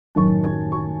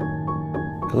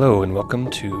Hello and welcome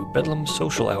to Bedlam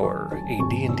Social Hour, a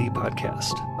D&D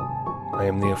podcast. I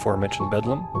am the aforementioned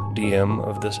Bedlam, DM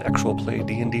of this actual play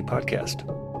D&D podcast.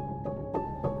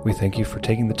 We thank you for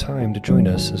taking the time to join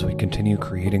us as we continue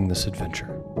creating this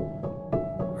adventure.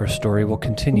 Our story will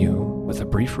continue with a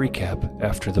brief recap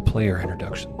after the player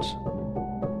introductions.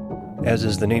 As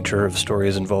is the nature of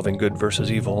stories involving good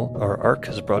versus evil, our arc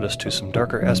has brought us to some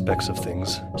darker aspects of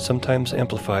things, sometimes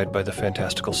amplified by the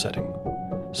fantastical setting.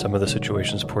 Some of the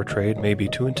situations portrayed may be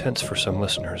too intense for some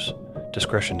listeners.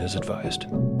 Discretion is advised.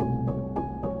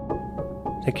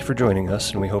 Thank you for joining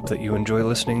us, and we hope that you enjoy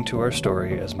listening to our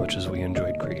story as much as we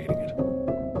enjoyed creating it.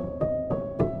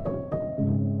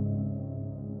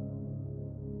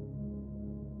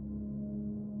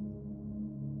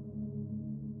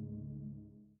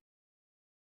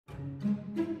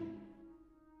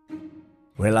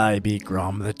 Well, I be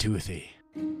Grom the Toothy,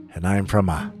 and I'm from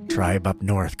a tribe up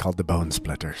north called the Bone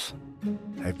Splitters.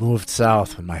 I've moved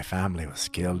south when my family was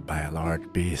killed by a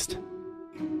large beast.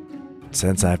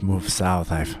 Since I've moved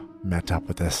south, I've met up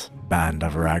with this band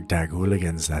of ragtag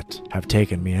hooligans that have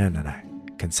taken me in, and I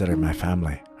consider my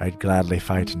family. I'd gladly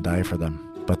fight and die for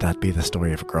them, but that be the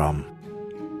story of Grom.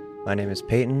 My name is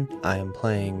Peyton. I am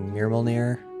playing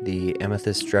Mirmalnir, the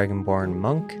Amethyst Dragonborn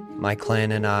monk. My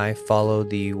clan and I follow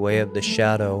the way of the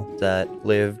shadow that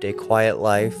lived a quiet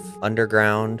life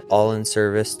underground, all in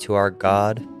service to our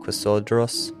god,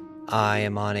 Quisodros. I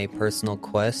am on a personal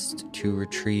quest to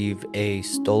retrieve a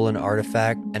stolen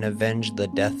artifact and avenge the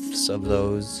deaths of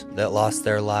those that lost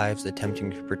their lives attempting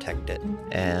to protect it.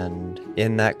 And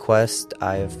in that quest,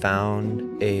 I have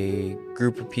found a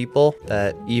group of people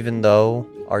that, even though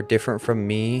are different from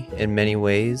me in many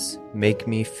ways, make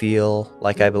me feel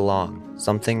like I belong.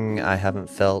 Something I haven't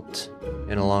felt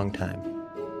in a long time.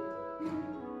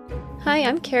 Hi,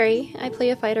 I'm Carrie. I play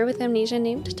a fighter with amnesia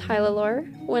named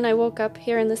Tylalor. When I woke up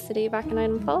here in the city of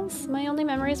Acquaintances Falls, my only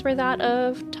memories were that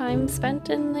of time spent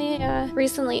in the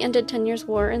recently ended 10 Years'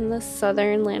 War in the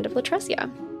southern land of Latresia.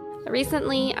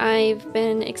 Recently, I've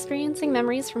been experiencing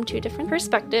memories from two different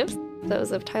perspectives,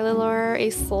 those of Tylalor,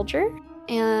 a soldier,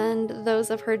 and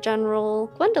those of her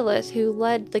general, Gwendolith, who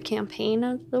led the campaign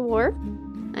of the war.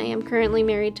 I am currently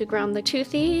married to Grom the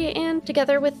Toothy, and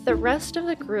together with the rest of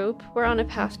the group, we're on a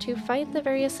path to fight the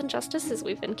various injustices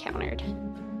we've encountered.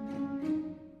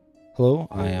 Hello,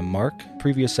 I am Mark.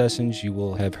 Previous sessions you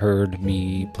will have heard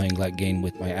me playing Latgain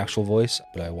with my actual voice,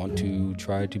 but I want to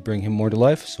try to bring him more to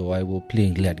life, so I will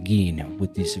play Latgain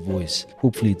with this voice.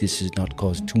 Hopefully this does not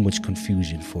cause too much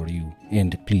confusion for you,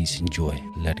 and please enjoy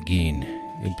Latgain,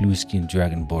 a blue-skinned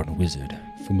dragonborn wizard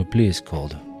from a place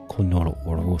called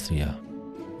Orothia.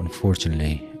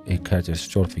 Unfortunately, a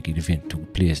catastrophic event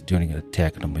took place during an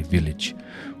attack on my village,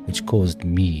 which caused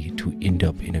me to end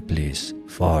up in a place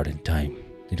far in time.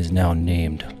 It is now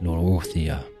named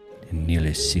Orothia, in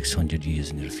nearly 600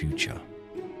 years in the future.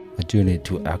 I journeyed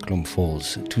to Acklum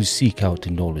Falls to seek out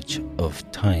the knowledge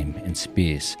of time and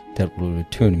space that will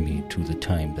return me to the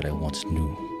time that I once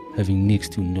knew. Having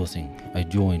next to nothing, I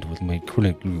joined with my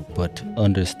current group, but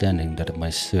understanding that my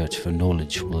search for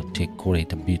knowledge will take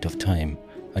quite a bit of time,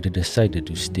 I decided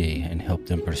to stay and help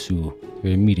them pursue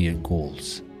their immediate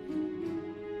goals.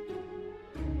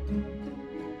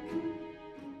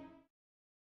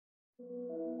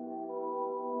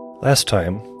 Last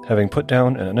time, having put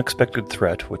down an unexpected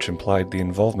threat which implied the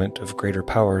involvement of greater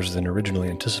powers than originally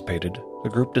anticipated, the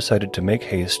group decided to make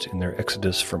haste in their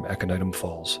exodus from Acquaintances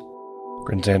Falls.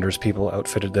 Grinzander's people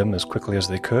outfitted them as quickly as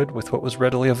they could with what was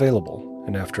readily available,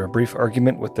 and after a brief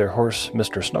argument with their horse,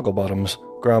 Mr. Snugglebottoms,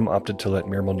 Grom opted to let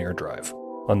Mirmalnir drive.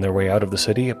 On their way out of the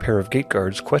city, a pair of gate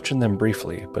guards questioned them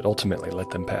briefly, but ultimately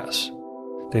let them pass.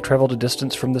 They traveled a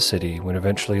distance from the city when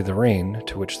eventually the rain,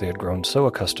 to which they had grown so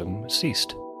accustomed,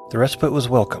 ceased. The respite was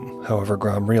welcome, however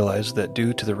Grom realized that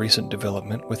due to the recent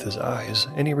development with his eyes,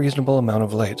 any reasonable amount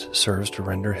of light serves to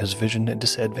render his vision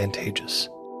disadvantageous.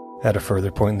 At a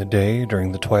further point in the day,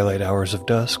 during the twilight hours of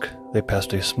dusk, they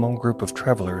passed a small group of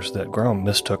travelers that Grom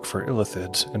mistook for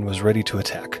Illithids and was ready to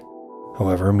attack.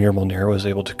 However, Mirmalnir was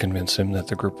able to convince him that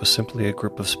the group was simply a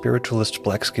group of spiritualist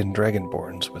black-skinned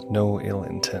dragonborns with no ill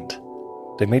intent.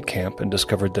 They made camp and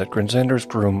discovered that Grinzander's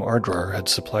groom Ardrar had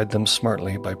supplied them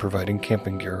smartly by providing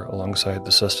camping gear alongside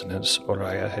the sustenance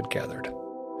Oriah had gathered.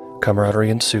 Camaraderie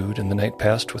ensued, and the night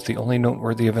passed with the only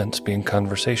noteworthy events being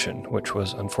conversation, which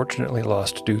was unfortunately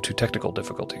lost due to technical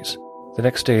difficulties. The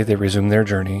next day they resumed their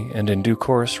journey, and in due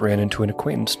course ran into an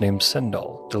acquaintance named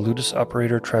Sendal, the Ludus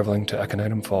operator traveling to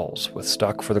Acquaintances Falls, with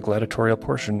stock for the gladiatorial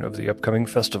portion of the upcoming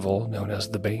festival known as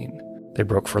the Bane. They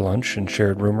broke for lunch and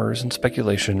shared rumors and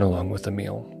speculation along with the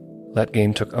meal.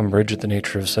 Latgain took umbrage at the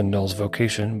nature of Sendal's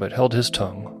vocation, but held his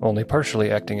tongue, only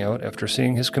partially acting out after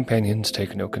seeing his companions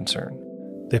take no concern.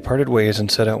 They parted ways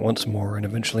and set out once more and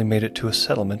eventually made it to a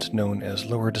settlement known as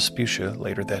Lower Disputia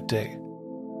later that day.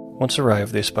 Once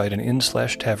arrived, they spied an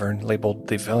inn/tavern labeled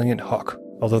the Valiant Hawk,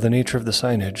 although the nature of the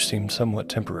signage seemed somewhat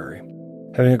temporary.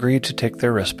 Having agreed to take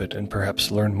their respite and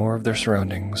perhaps learn more of their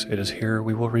surroundings, it is here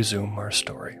we will resume our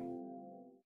story.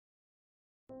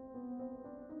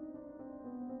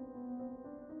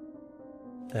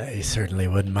 I certainly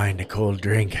wouldn't mind a cold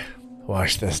drink.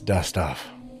 Wash this dust off.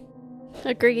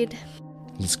 Agreed.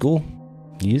 Let's go.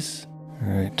 Yes.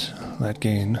 Alright,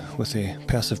 Latgain, with a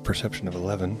passive perception of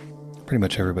 11. Pretty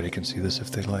much everybody can see this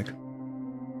if they'd like.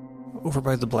 Over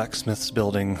by the blacksmith's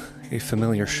building, a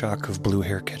familiar shock of blue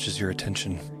hair catches your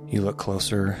attention. You look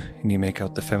closer, and you make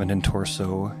out the feminine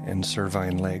torso and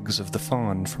cervine legs of the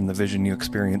fawn from the vision you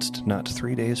experienced not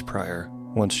 3 days prior.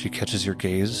 Once she catches your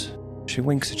gaze, she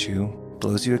winks at you,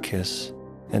 blows you a kiss,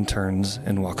 and turns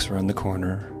and walks around the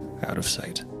corner, out of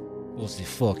sight. What the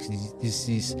fuck? This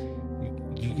is...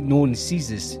 No one sees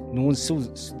this. No one saw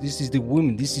this. This is the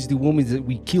woman. This is the woman that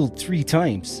we killed 3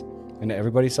 times. And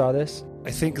everybody saw this? I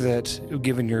think that,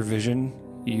 given your vision,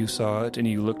 you saw it and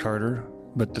you looked harder,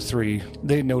 but the 3,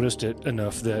 they noticed it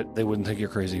enough that they wouldn't think you're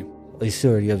crazy.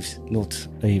 Sorry, I've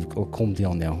calmed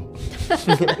down now.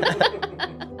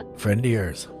 Friend of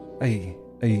yours?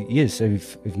 Yes,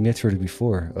 I've met her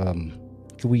before.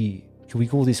 Can we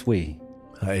go this way?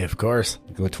 Of course.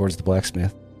 Go towards the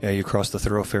blacksmith. Yeah, you cross the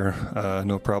thoroughfare,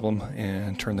 no problem,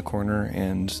 and turn the corner,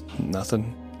 and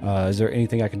nothing. Is there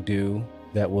anything I can do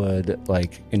that would,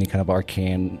 like, any kind of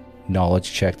arcane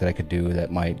knowledge check that I could do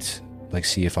that might, like,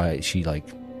 see if she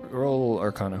Roll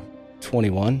Arcana.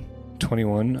 21.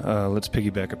 21. Let's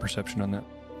piggyback a perception on that.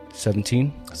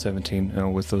 17.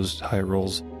 17. With those high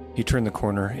rolls, you turn the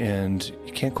corner, and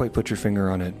you can't quite put your finger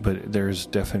on it, but there's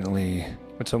definitely...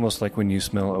 It's almost like when you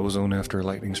smell ozone after a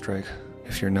lightning strike.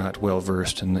 If you're not well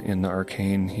versed in the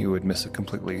arcane, you would miss it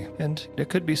completely. And it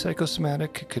could be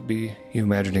psychosomatic, it could be you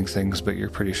imagining things, but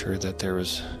you're pretty sure that there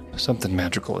was something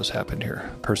magical has happened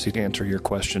here. Percy, to answer your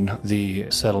question, the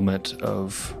settlement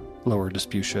of Lower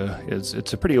Disputia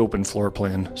it's a pretty open floor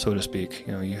plan, so to speak.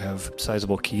 You know, you have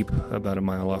sizable keep about a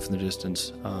mile off in the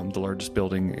distance. The largest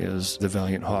building is the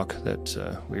Valiant Hawk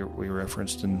that we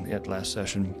referenced at last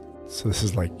session. So this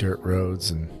is like dirt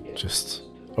roads and just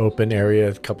open area,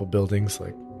 a couple buildings,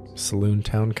 like saloon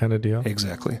town kind of deal?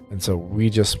 Exactly. And so we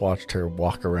just watched her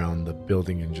walk around the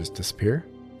building and just disappear?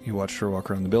 You watched her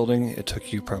walk around the building. It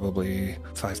took you probably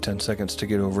 5-10 seconds to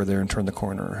get over there and turn the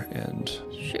corner, and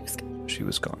she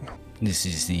was gone. This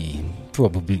is the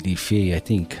probability Faye, I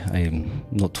think. I'm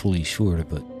not totally sure,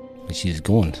 but she is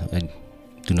gone. I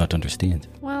do not understand.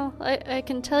 Well, I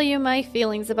can tell you my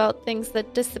feelings about things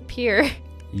that disappear.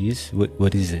 Yes?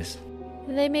 What is this?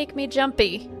 They make me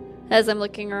jumpy as I'm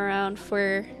looking around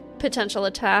for potential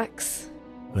attacks.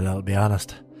 Well, I'll be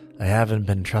honest. I haven't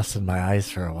been trusting my eyes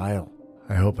for a while.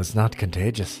 I hope it's not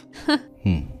contagious.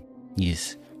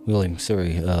 Yes. Well, I'm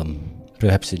sorry.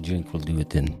 Perhaps a drink will do it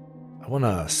then. I want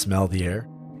to smell the air.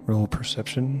 Roll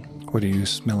perception. What are you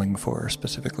smelling for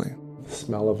specifically?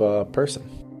 Smell of a person.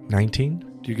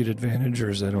 19? Do you get advantage, or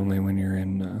is that only when you're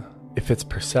in... If it's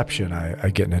perception, I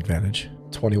get an advantage.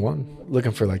 21.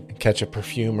 Looking for, like, catch a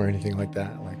perfume or anything like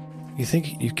that. Like, you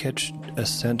think you catch a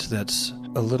scent that's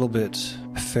a little bit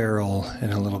feral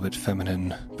and a little bit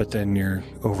feminine, but then you're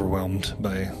overwhelmed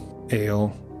by ale,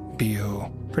 BO,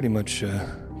 pretty much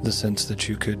the scents that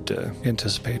you could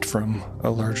anticipate from a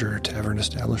larger tavern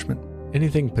establishment.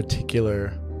 Anything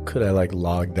particular? Could I, like,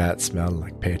 log that smell,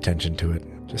 like, pay attention to it?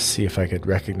 Just see if I could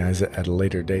recognize it at a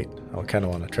later date. I'll kind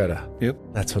of want to try to... Yep.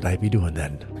 That's what I'd be doing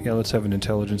then. Yeah, let's have an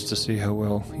intelligence to see how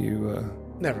well you...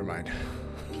 Never mind.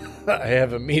 I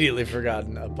have immediately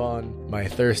forgotten upon my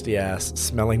thirsty ass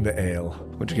smelling the ale.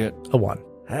 What'd you get? A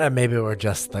 1. Maybe we're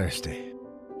just thirsty.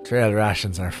 Trail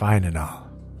rations are fine and all.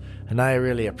 And I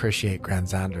really appreciate Grand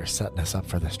Xander setting us up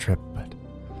for this trip, but...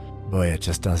 boy, it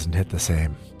just doesn't hit the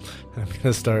same. I'm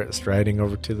gonna start striding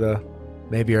over to the...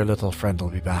 Maybe our little friend will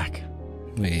be back.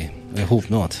 I hope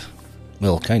not.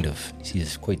 Well, kind of. She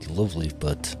is quite lovely,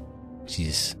 but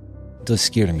does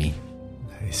scare me.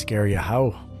 They scare you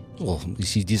how? Well,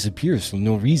 she disappears for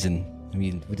no reason. I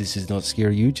mean, this does not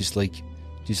scare you, just like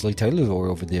Tyler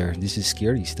over there. This is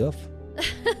scary stuff.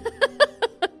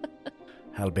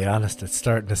 I'll be honest, it's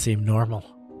starting to seem normal.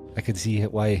 I could see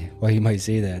why you might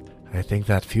say that. I think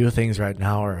that few things right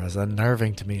now are as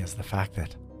unnerving to me as the fact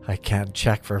that I can't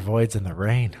check for voids in the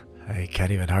rain. I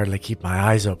can't even hardly keep my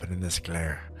eyes open in this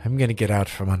glare. I'm gonna get out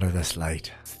from under this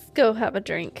light. Let's go have a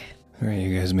drink. All right,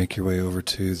 you guys make your way over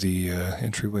to the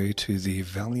entryway to the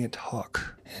Valiant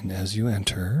Hawk. And as you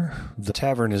enter, the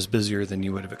tavern is busier than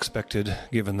you would have expected,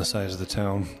 given the size of the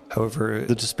town. However,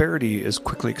 the disparity is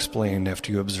quickly explained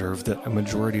after you observe that a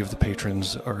majority of the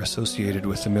patrons are associated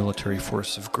with the military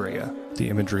force of Greya. The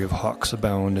imagery of hawks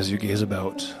abound as you gaze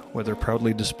about, whether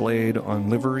proudly displayed on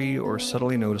livery or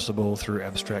subtly noticeable through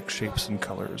abstract shapes and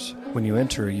colors. When you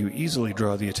enter, you easily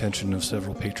draw the attention of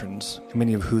several patrons,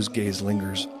 many of whose gaze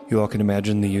lingers. You all can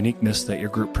imagine the uniqueness that your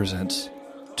group presents.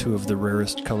 Two of the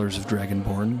rarest colors of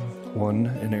Dragonborn, one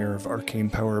an air of arcane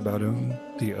power about him,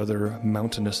 the other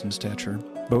mountainous in stature,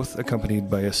 both accompanied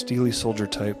by a steely soldier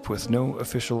type with no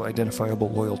official identifiable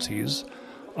loyalties,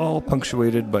 all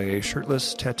punctuated by a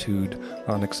shirtless, tattooed,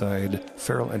 onyx-eyed,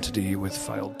 feral entity with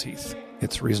filed teeth.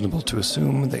 It's reasonable to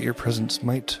assume that your presence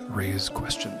might raise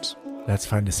questions. Let's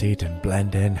find a seat and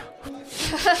blend in.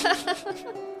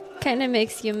 Kind of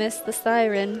makes you miss the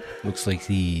siren. Looks like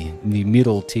the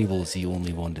middle table is the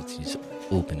only one that is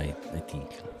open, I think.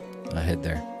 I head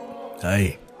there.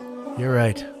 Aye, you're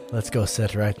right. Let's go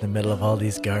sit right in the middle of all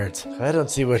these guards. I don't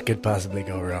see what could possibly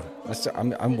go wrong.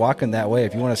 I'm walking that way.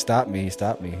 If you want to stop me,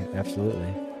 stop me.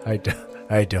 Absolutely.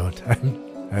 I don't.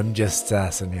 I'm just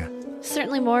sassing you.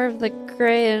 Certainly more of the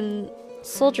Greyan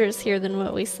soldiers here than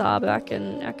what we saw back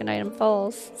in Acquaintances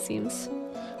Falls, seems.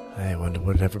 I wonder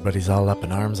what everybody's all up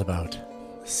in arms about.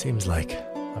 Seems like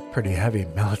a pretty heavy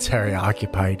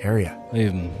military-occupied area.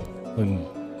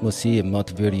 Must say I'm not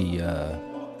very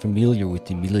familiar with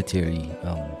the military.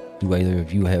 Do either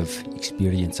of you have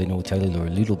experience? I know Tyler a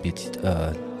little bit.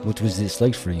 What was this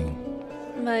like for you?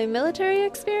 My military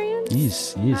experience?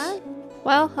 Yes.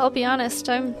 Well, I'll be honest,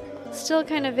 I'm still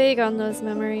kind of vague on those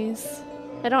memories.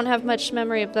 I don't have much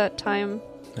memory of that time.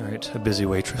 All right, a busy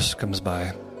waitress comes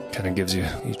by. Kind of gives you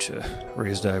each a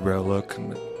raised eyebrow look.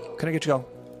 Can I get you all?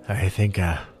 I think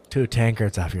 2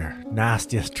 tankards of your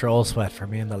nastiest troll sweat for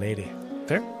me and the lady.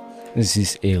 Fair? This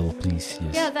is ale, please.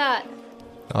 Yes. Yeah, that.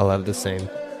 I'll have the same.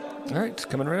 All right,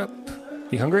 coming right up.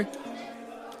 You hungry?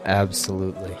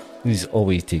 Absolutely. Please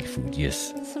always take food,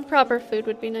 yes. Some proper food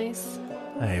would be nice.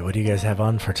 Hey, what do you guys have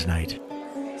on for tonight?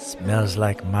 Smells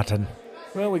like mutton.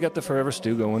 Well, we got the forever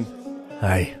stew going.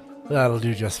 Aye, that'll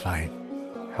do just fine.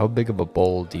 How big of a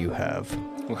bowl do you have?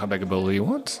 Well, how big a bowl do you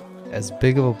want? As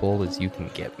big of a bowl as you can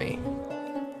get me.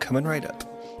 Coming right up.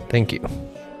 Thank you.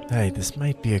 Hey, this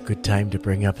might be a good time to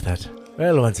bring up that...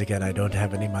 Well, once again, I don't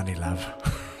have any money, love.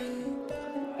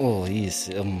 Oh, yes.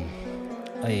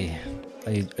 I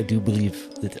do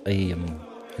believe that I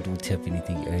don't have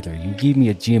anything either. You gave me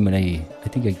a gem and I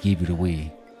think I gave it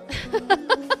away.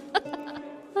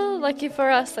 Oh, lucky for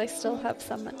us, I still have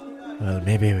some. Well,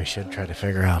 maybe we should try to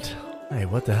figure out... Hey,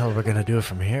 what the hell we're gonna do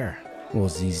from here? Well,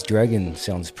 this dragon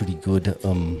sounds pretty good.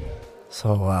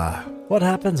 So, what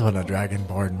happens when a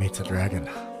dragonborn meets a dragon?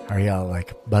 Are y'all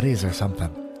like buddies or something?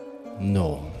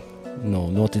 No,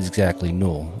 not exactly,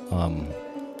 no.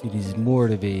 It is more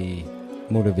of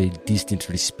a distant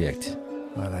respect.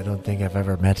 Well, I don't think I've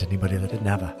ever met anybody that didn't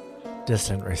have a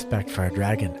distant respect for a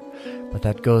dragon. But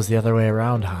that goes the other way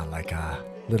around, huh? Like a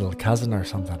little cousin or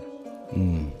something.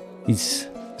 It's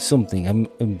something.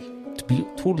 To be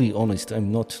totally honest,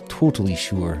 I'm not totally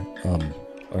sure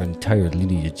our entire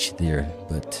lineage there,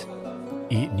 but...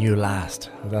 Eating you last.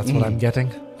 That's what I'm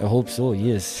getting? I hope so,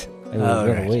 yes. I will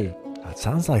run away. It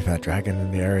sounds like that dragon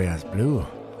in the area is blue.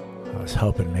 I was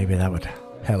hoping maybe that would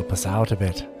help us out a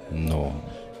bit. No,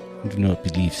 I do not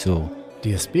believe so. Do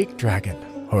you speak dragon?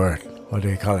 Or what do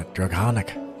you call it,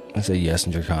 Draconic? I say yes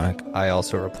in Draconic. I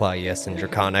also reply yes in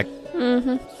Draconic.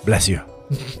 Mm-hmm. Bless you.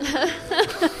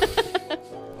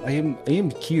 I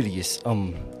am curious.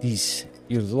 These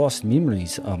your lost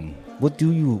memories. What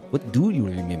do you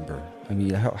remember? I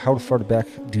mean, how far back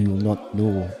do you not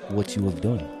know what you have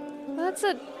done? That's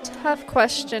a tough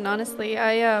question, honestly.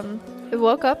 I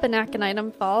woke up in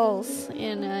Acquaintances Falls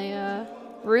in a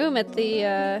room at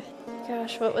the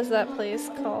what was that place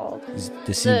called? Is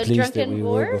the same place that we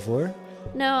were before?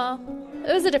 No,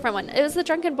 it was a different one. It was the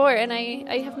Drunken Boar, and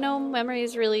I have no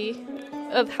memories really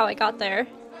of how I got there.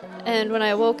 And when I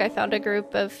awoke, I found a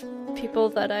group of people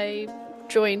that I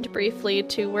joined briefly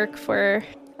to work for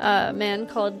a man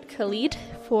called Khalid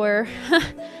for,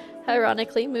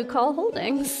 ironically, Mukal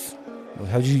Holdings. Well,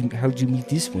 how'd you meet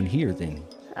this one here then?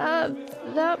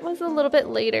 That was a little bit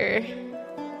later.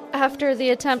 After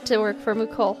the attempt to work for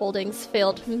Mukal Holdings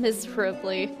failed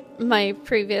miserably, my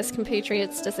previous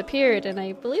compatriots disappeared, and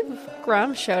I believe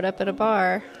Grom showed up at a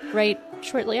bar right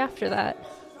shortly after that.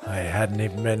 I hadn't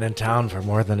even been in town for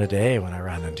more than a day when I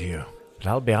ran into you. But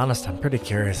I'll be honest, I'm pretty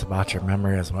curious about your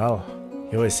memory as well.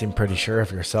 You always seem pretty sure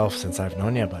of yourself since I've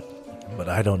known you, but But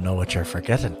I don't know what you're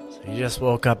forgetting. So you just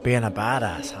woke up being a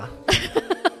badass, huh?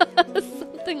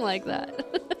 Something like that.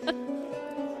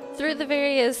 Through the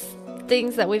various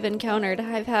things that we've encountered,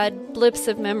 I've had blips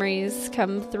of memories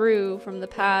come through from the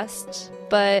past,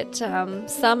 but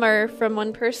some are from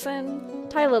one person,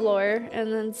 Tylalor,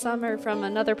 and then some are from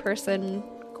another person,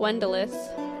 Gwendolith,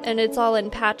 and it's all in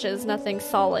patches, nothing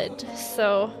solid.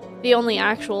 So the only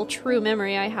actual true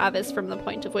memory I have is from the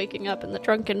point of waking up in the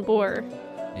drunken boar.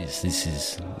 Yes,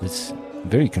 it's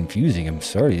very confusing. I'm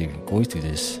sorry you're going through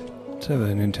this. Let's have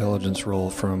an intelligence roll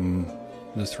from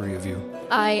the three of you.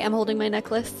 I am holding my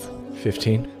necklace.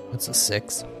 15. What's a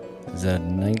 6? Is that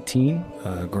 19?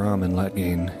 Grom and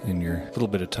Latgain, in your little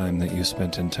bit of time that you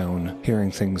spent in town,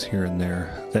 hearing things here and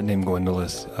there, that name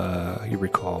Gwendolith, you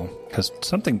recall, has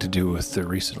something to do with the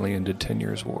recently ended 10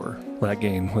 Years' War.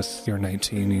 Latgain, with your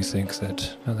 19, you think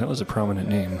that that was a prominent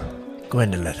name.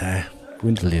 Gwendolith, eh?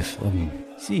 Gwendolith.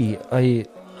 See, I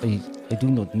do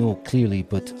not know clearly,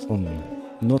 but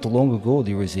not long ago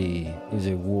there was a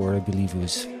war. I believe it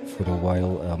was for a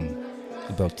while,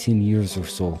 about 10 years or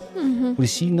so. Mm-hmm.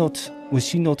 Was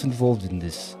she not involved in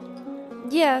this?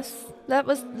 Yes,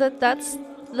 that's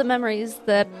the memories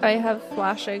that I have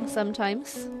flashing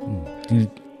sometimes. Do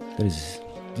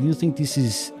you think this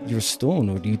is your stone,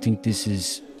 or do you think this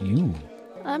is you?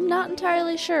 I'm not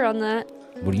entirely sure on that.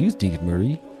 What do you think,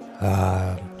 Murray?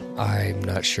 I'm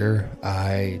not sure.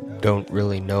 I don't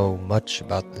really know much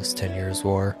about this 10 Years'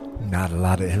 War. Not a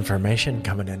lot of information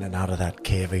coming in and out of that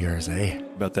cave of yours, eh?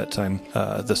 About that time,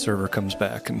 the server comes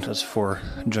back and has 4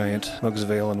 giant mugs of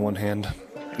ale in one hand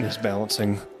and is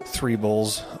balancing 3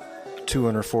 bowls, 2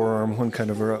 on her forearm, 1 kind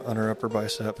of on her upper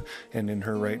bicep, and in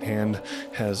her right hand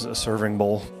has a serving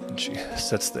bowl. And she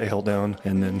sets the ale down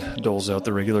and then doles out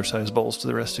the regular size bowls to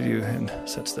the rest of you and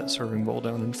sets that serving bowl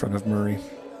down in front of Murray.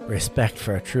 Respect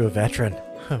for a true veteran.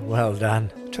 Well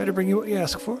done. Try to bring you what you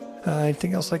ask for.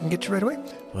 Anything else I can get you right away?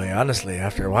 Well, honestly,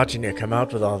 after watching you come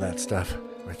out with all that stuff,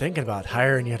 we're thinking about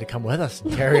hiring you to come with us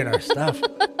and carrying our stuff.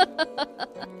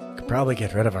 Could probably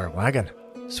get rid of our wagon.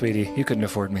 Sweetie, you couldn't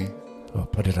afford me. We'll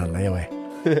put it on layaway.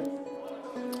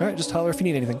 All right, just holler if you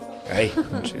need anything. Hey.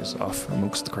 And she is off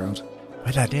amongst the crowd.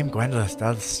 Well, that name Gwendolith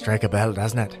does strike a bell,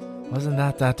 doesn't it? Wasn't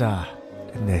that,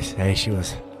 didn't they say she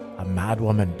was a mad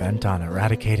woman bent on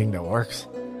eradicating the orcs?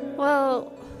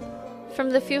 Well, from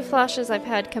the few flashes I've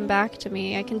had come back to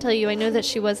me, I can tell you I know that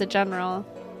she was a general.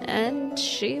 And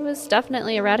she was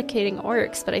definitely eradicating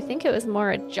orcs, but I think it was more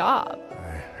a job.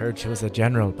 I heard she was a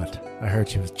general, but I heard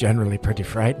she was generally pretty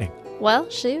frightening. Well,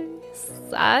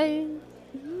 I'm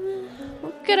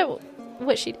good at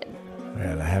what she did.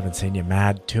 Well, I haven't seen you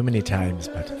mad too many times,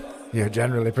 but you're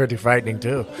generally pretty frightening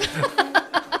too.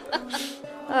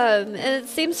 And it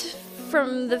seems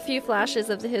from the few flashes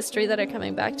of the history that are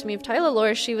coming back to me of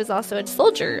Tylalor, she was also a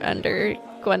soldier under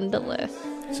Gwendolith.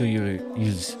 So you're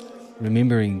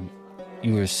remembering,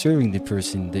 you were serving the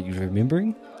person that you're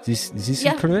remembering? Is this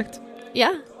correct?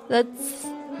 Yeah, that's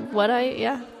what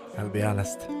I'll be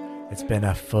honest, it's been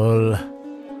a full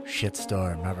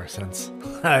shitstorm ever since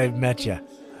I've met you.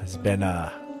 It's been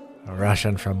a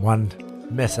rushing from one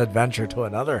misadventure to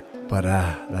another. But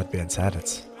that being said,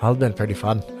 it's all been pretty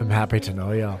fun. I'm happy to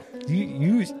know y'all.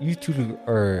 You two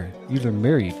are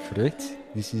married, correct?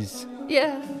 This is...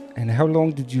 Yeah. And how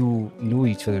long did you know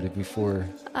each other before?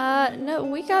 No,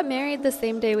 we got married the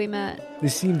same day we met. The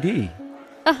same day?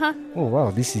 Uh-huh. Oh,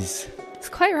 wow, this is... It's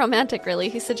quite romantic, really.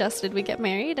 He suggested we get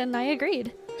married, and I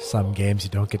agreed. Some games you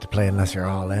don't get to play unless you're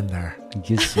all in there. I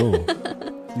guess so.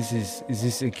 Is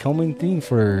this a common thing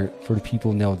for the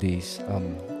people nowadays?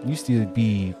 Used to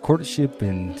be courtship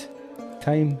and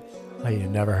time. Oh, you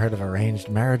never heard of arranged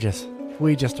marriages?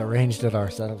 We just arranged it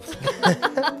ourselves.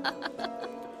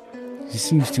 It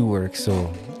seems to work,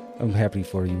 so I'm happy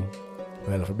for you.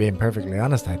 Well, if we're being perfectly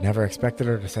honest, I never expected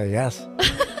her to say yes.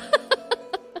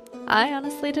 I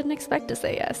honestly didn't expect to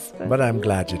say yes. But I'm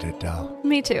glad you did, Del.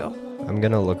 Me too. I'm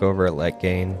going to look over at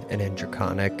Letgain, and in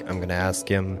Draconic, I'm going to ask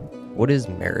him, what is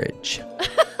marriage?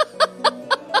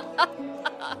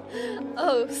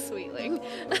 Oh, sweetling.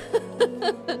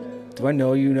 Do I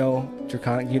know you know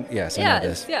Draconic? Yes, I know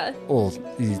this. Yeah. Oh,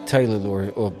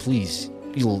 Tylalor, oh, please,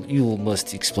 you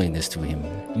must explain this to him.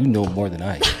 You know more than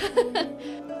I.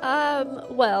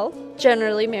 Well,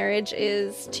 generally marriage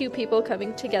is 2 people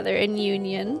coming together in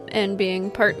union and being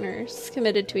partners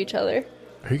committed to each other.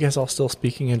 Are you guys all still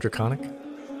speaking in Draconic?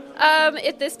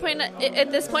 At this point,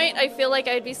 I feel like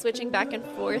I'd be switching back and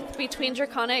forth between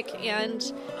Draconic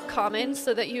and Common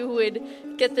so that you would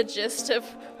get the gist of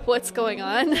what's going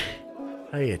on.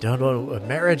 Hey, you don't know what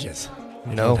marriage is.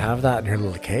 You No. don't have that in your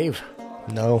little cave.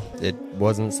 No, it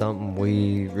wasn't something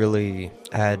we really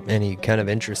had any kind of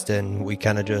interest in. We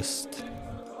kind of just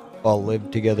all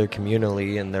lived together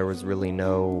communally, and there was really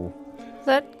no...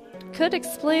 That could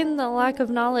explain the lack of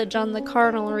knowledge on the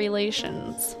carnal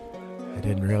relations. I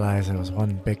didn't realize it was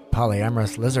one big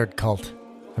polyamorous lizard cult.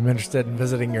 I'm interested in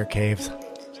visiting your caves.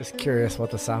 Just curious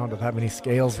what the sound of that many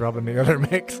scales rubbing together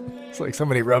makes. It's like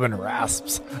somebody rubbing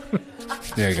rasps.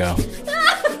 There you go.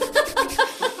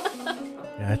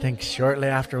 Yeah, I think shortly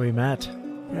after we met,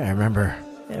 I remember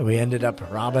we ended up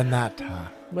robbing that,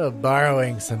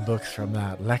 borrowing some books from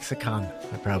that lexicon.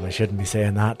 I probably shouldn't be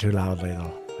saying that too loudly,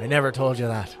 though. I never told you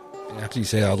that. After you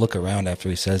say, I'll look around after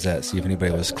he says that, see if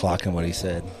anybody was clocking what he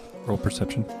said. Roll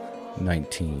perception.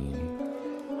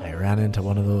 19. I ran into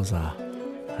one of those, a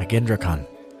Gindrakon.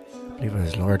 I believe it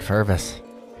was Lord Fervis.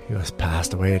 He was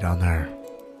passed away down there.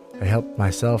 I helped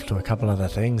myself to a couple of the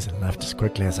things and left as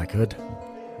quickly as I could.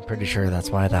 I'm pretty sure that's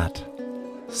why that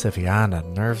Sifiana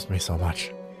nerves me so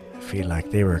much. I feel like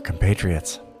they were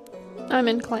compatriots. I'm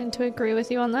inclined to agree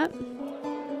with you on that.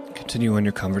 Continue on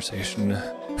your conversation,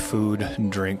 food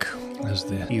and drink. As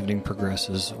the evening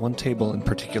progresses, one table in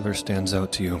particular stands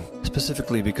out to you,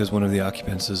 specifically because one of the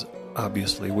occupants is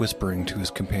obviously whispering to his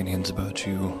companions about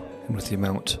you, and with the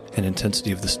amount and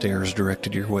intensity of the stares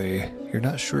directed your way, you're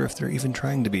not sure if they're even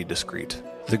trying to be discreet.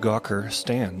 The gawker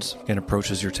stands and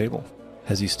approaches your table.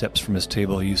 As he steps from his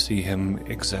table, you see him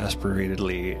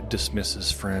exasperatedly dismiss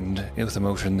his friend with a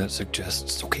motion that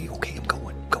suggests, okay, I'm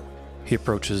going. He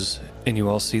approaches, and you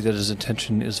all see that his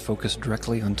attention is focused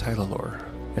directly on Tylalor,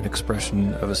 an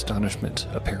expression of astonishment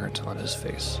apparent on his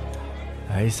face.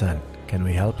 Hey, son, can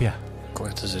we help you?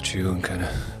 Glances at you and kind of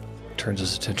turns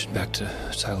his attention back to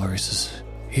Tylalor. He says,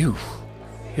 you're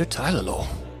Tylalor.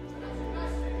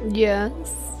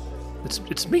 Yes.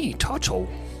 It's me, Tarchel.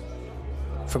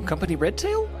 From Company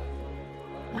Redtail?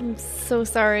 I'm so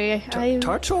sorry. I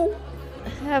Tarchel?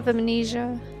 have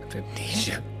amnesia.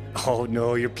 Amnesia. Oh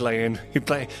no, you're playing.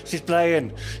 She's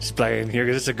playing.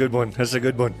 Here, that's a good one.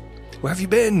 Where have you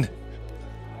been?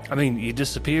 I mean, you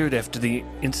disappeared after the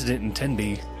incident in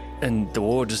Tenby, and the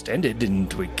war just ended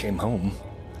and we came home.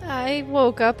 I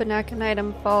woke up in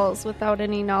Acquaintances Falls without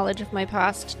any knowledge of my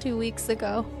past 2 weeks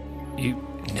ago. You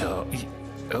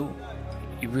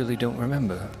really don't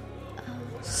remember?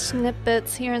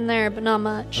 Snippets here and there, but not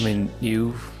much. I mean,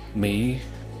 you, me,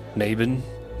 Mabin,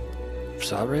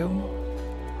 Sariel?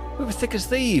 We were thick as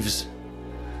thieves.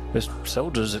 As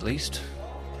soldiers, at least.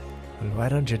 Well, why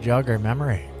don't you jog our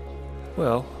memory?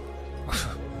 Well,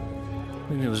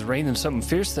 it was raining something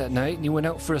fierce that night, and you went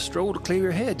out for a stroll to clear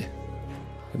your head.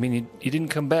 I mean, you didn't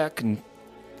come back, and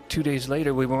 2 days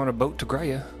later we were on a boat to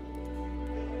Graya.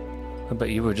 I bet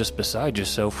you were just beside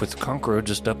yourself with the Conqueror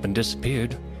just up and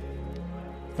disappeared.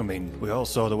 I mean, we all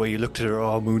saw the way you looked at her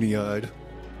all moony-eyed.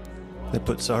 That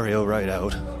put Sariel right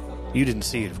out. You didn't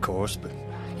see it, of course, but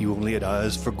you only had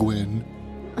eyes for Gwen.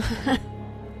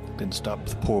 Didn't stop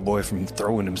the poor boy from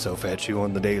throwing himself at you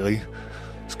on the daily.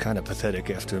 It's kind of pathetic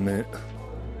after a minute.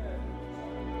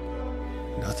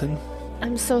 Nothing?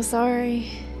 I'm so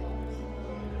sorry.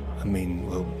 I mean,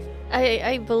 well...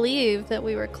 I believe that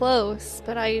we were close,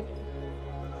 but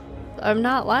I'm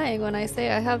not lying when I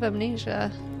say I have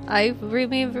amnesia. I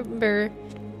remember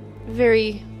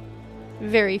very,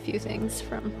 very few things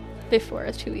from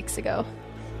before 2 weeks ago.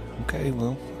 Okay,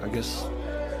 well, I guess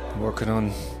working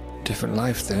on different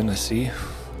life then, I see.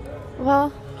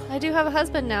 Well, I do have a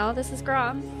husband now. This is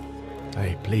Grom.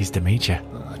 Hey, pleased to meet you.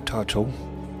 Tarchel.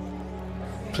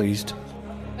 Pleased.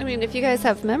 I mean, if you guys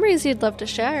have memories you'd love to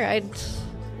share, I'd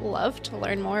love to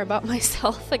learn more about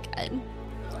myself again.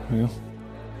 Yeah.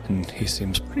 And he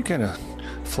seems pretty kind of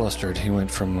flustered. He went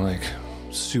from, like,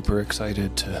 super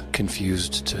excited to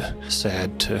confused to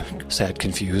sad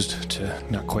confused to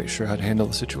not quite sure how to handle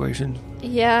the situation.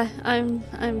 Yeah,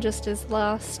 I'm just as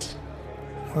lost.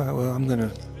 Well,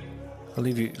 I'll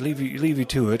leave you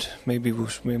to it. Maybe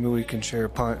we can share a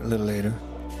pint a little later.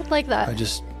 I'd like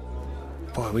that.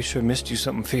 Boy, we sure missed you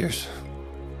something fierce.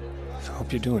 So I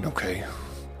hope you're doing okay.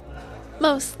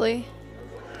 Mostly.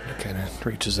 He kind of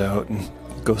reaches out and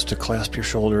goes to clasp your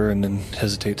shoulder and then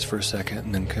hesitates for a second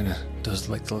and then kind of does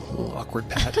like the little awkward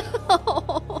pat.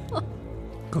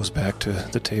 Goes back to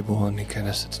the table and he kind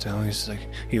of sits down. He's like,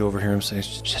 you overhear him say,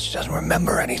 she just doesn't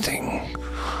remember anything.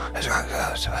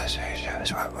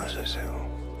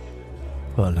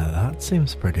 Well, now that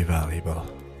seems pretty valuable.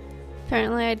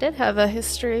 Apparently I did have a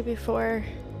history before.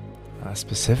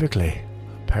 Specifically,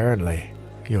 apparently,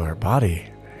 your body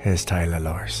is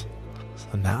Tylalor's.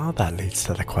 So now that leads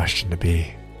to the question to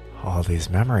be, all these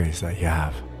memories that you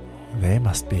have, they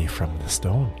must be from the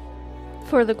stone.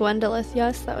 For the Gwendolith,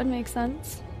 yes, that would make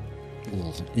sense.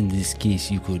 Well, in this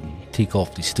case, you could take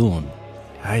off the stone.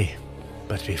 Aye,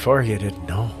 but before you didn't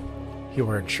know. You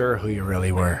weren't sure who you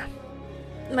really were.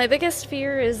 My biggest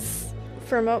fear is,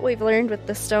 from what we've learned with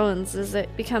the stones, is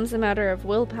it becomes a matter of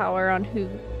willpower on who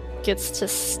gets to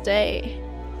stay.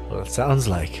 Well, it sounds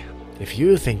like if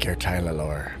you think you're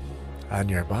Tylalor, and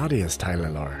your body is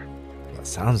Tylalor, well, it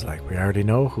sounds like we already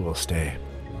know who will stay.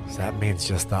 So that means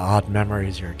just the odd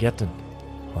memories you're getting.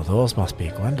 Well, those must be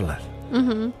Gwendolyn.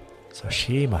 Mm-hmm. So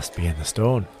she must be in the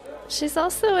stone. She's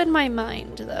also in my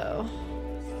mind, though.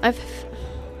 I've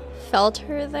felt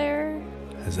her there.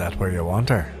 Is that where you want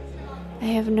her? I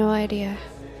have no idea.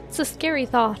 It's a scary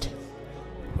thought.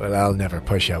 Well, I'll never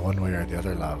push you one way or the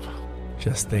other, love.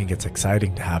 Just think it's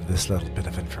exciting to have this little bit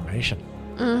of information.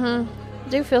 Mm-hmm. I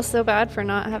do feel so bad for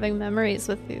not having memories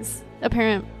with these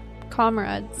apparent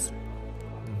comrades.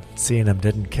 Seeing him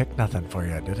didn't kick nothing for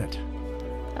you, did it?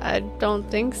 I don't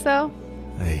think so.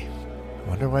 Hey, I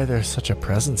wonder why there's such a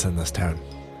presence in this town.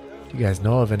 Do you guys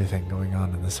know of anything going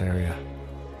on in this area?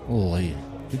 Oh, I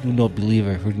do not believe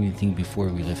I heard anything before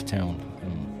we left town.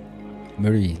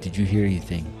 Murray, did you hear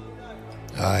anything?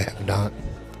 I have not.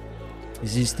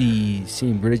 Is this the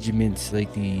same regiment,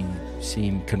 like the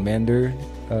same commander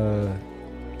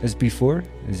as before?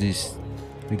 Is this,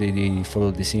 like they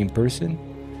follow the same person?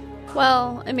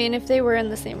 Well, I mean, if they were in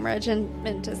the same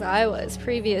regiment as I was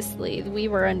previously, we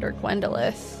were under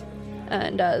Gwendolith.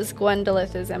 And as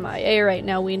Gwendolith is MIA right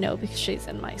now, we know because she's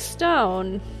in my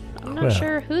stone. I'm not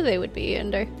sure who they would be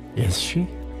under. Is she?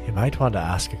 You might want to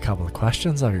ask a couple of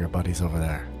questions of your buddies over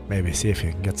there. Maybe see if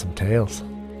you can get some tales.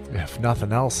 If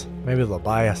nothing else, maybe they'll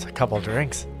buy us a couple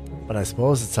drinks. But I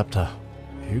suppose it's up to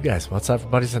you guys. What's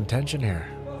everybody's intention here?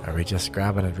 Are we just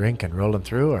grabbing a drink and rolling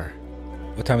through, or?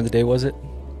 What time of the day was it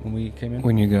when we came in?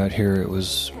 When you got here, it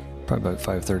was probably about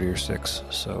 5:30 or 6.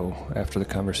 So after the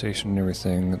conversation and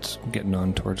everything, it's getting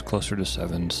on towards closer to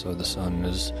 7. So the sun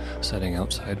is setting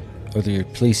outside. Are there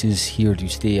places here to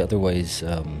stay? Otherwise,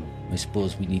 I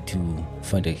suppose we need to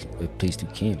find a place to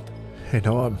camp. You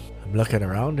know, I'm looking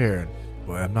around here, and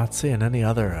boy, I'm not seeing any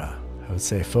other, I would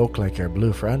say, folk like your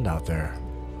blue friend out there.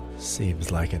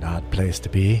 Seems like an odd place to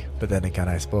be, but then again,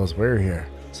 I suppose we're here,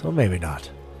 so maybe not.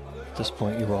 At this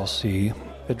point, you all see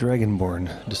a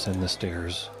dragonborn descend the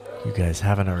stairs, You guys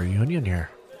having a reunion here?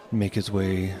 make his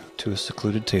way to a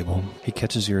secluded table. He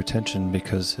catches your attention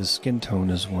because his skin tone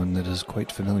is one that is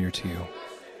quite familiar to you.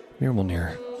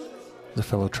 Mirmalnir, the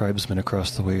fellow tribesman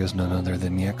across the way, is none other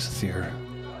than Yaxathir,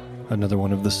 another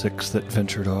one of the 6 that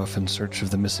ventured off in search of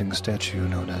the missing statue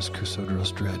known as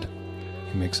Kusodros Dread.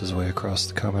 He makes his way across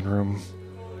the common room,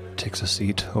 takes a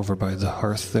seat over by the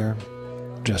hearth there,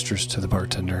 gestures to the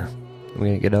bartender. I'm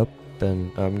going to get up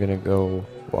and I'm going to go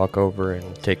walk over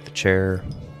and take the chair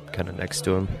kind of next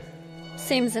to him.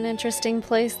 Seems an interesting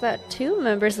place that 2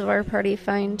 members of our party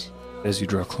find. As you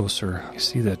draw closer, you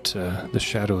see that the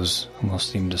shadows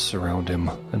almost seem to surround him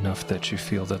enough that you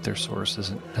feel that their source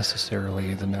isn't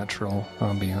necessarily the natural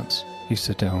ambience. You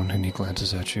sit down and he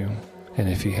glances at you, and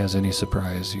if he has any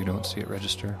surprise, you don't see it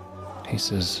register. He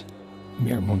says,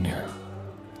 Mirmalnir,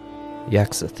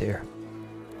 Yaxathir.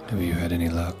 have you had any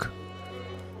luck?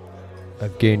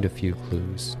 I've gained a few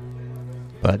clues,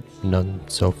 but none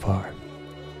so far.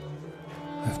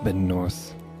 I've been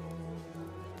north.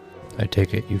 I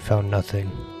take it you found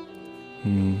nothing.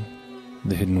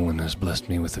 The Hidden One has blessed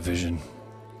me with a vision.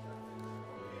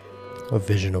 A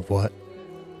vision of what?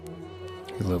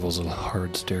 He levels a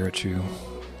hard stare at you,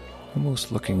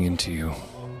 almost looking into you.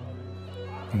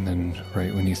 And then,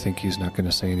 right when you think he's not going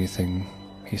to say anything,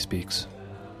 he speaks.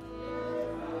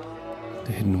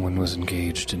 The Hidden One was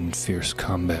engaged in fierce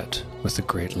combat with the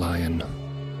Great Lion.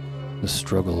 The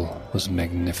struggle was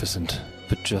magnificent,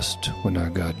 but just when our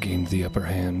god gained the upper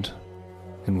hand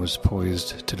and was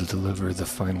poised to deliver the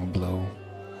final blow,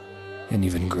 an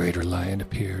even greater lion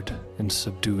appeared and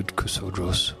subdued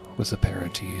Kusodros with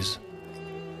apparent ease.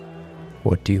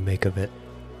 What do you make of it?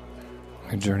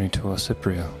 I journey to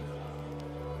Alcipria.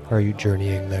 Are you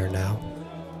journeying there now?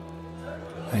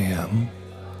 I am.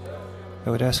 I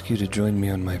would ask you to join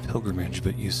me on my pilgrimage,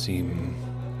 but you seem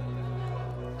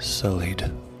sullied.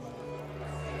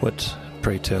 What,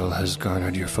 pray tell, has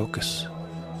garnered your focus?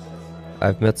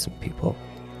 I've met some people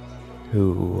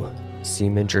who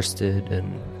seem interested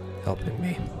in helping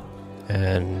me,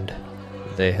 and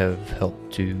they have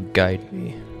helped to guide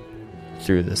me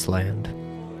through this land.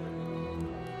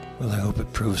 Well, I hope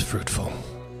it proves fruitful.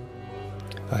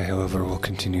 I, however, will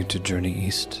continue to journey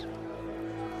east.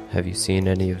 Have you seen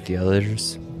any of the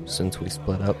others since we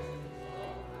split up?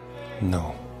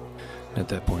 No. At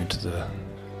that point, the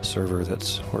server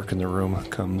that's working the room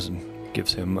comes and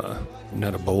gives him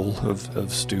not a bowl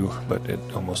of stew, but it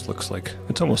almost looks like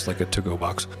a to-go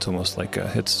box. It's almost like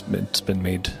it's been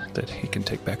made that he can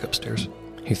take back upstairs.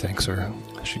 He thanks her.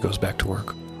 She goes back to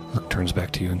work. Luke turns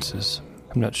back to you and says,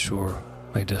 "I'm not sure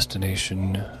my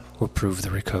destination will prove the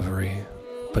recovery,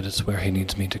 but it's where he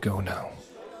needs me to go now.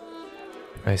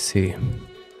 I see.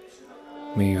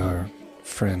 We are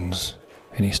friends."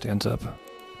 And he stands up.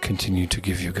 "Continue to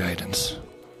give you guidance."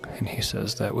 And he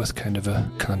says that with kind of a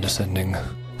condescending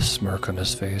smirk on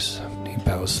his face. He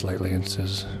bows slightly and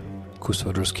says,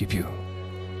 "Kusodros keep you."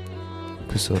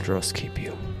 Kusodros keep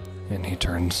you. And he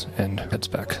turns and heads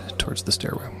back towards the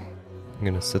stairway. I'm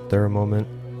going to sit there a moment,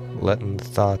 letting the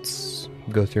thoughts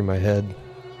go through my head,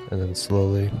 and then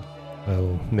slowly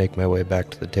I'll make my way back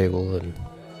to the table and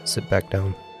sit back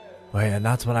down. Wait, and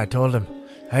that's when I told him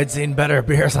I'd seen better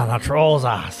beers on a troll's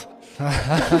ass.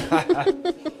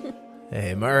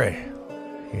 Hey, Murray.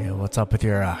 Yeah, what's up with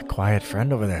your quiet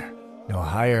friend over there? No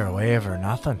hire, wave, or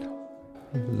nothing?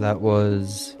 That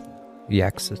was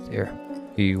Yaxithir.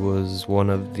 He was one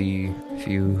of the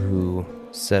few who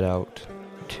set out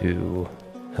to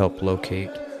help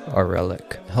locate our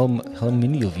relic. How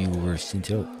many of you were sent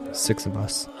out? 6 of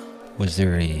us. Was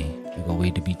there a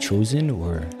way to be chosen,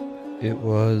 or? It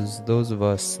was those of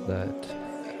us that,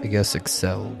 I guess,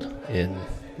 excelled in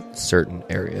certain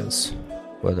areas.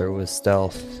 Whether it was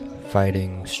stealth,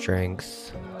 fighting,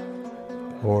 strength,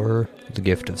 or the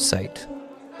gift of sight.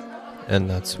 And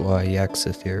that's why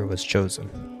Yaxithir was chosen.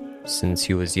 Since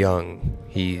he was young,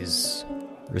 he's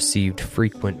received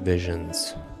frequent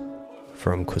visions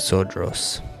from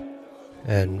Kusodros.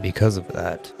 And because of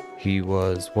that, he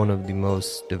was one of the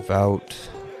most devout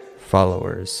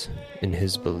followers in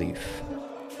his belief.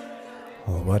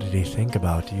 Well, what did he think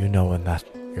about you knowing that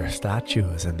your statue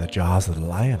is in the jaws of the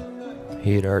lion?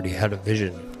 He had already had a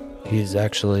vision. He's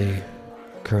actually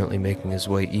currently making his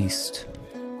way east.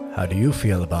 How do you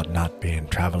feel about not being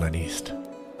traveling east?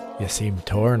 You seem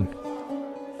torn.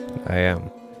 I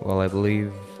am. Well, I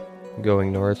believe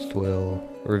going north will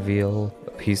reveal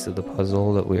a piece of the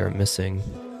puzzle that we are missing.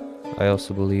 I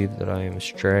also believe that I am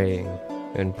straying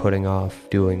and putting off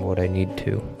doing what I need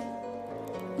to.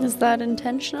 Is that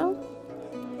intentional?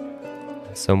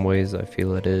 In some ways I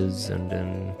feel it is, and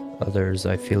in others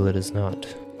I feel it is not.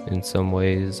 In some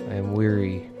ways I am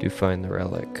weary to find the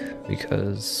relic,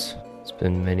 because it's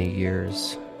been many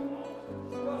years.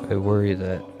 I worry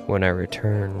that when I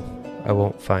return, I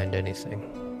won't find anything,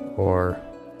 or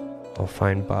I'll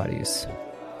find bodies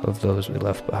of those we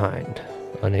left behind,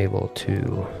 unable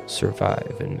to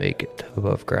survive and make it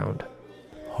above ground.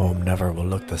 Home never will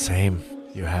look the same.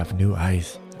 You have new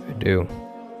eyes. I do.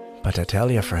 But I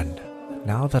tell you, friend,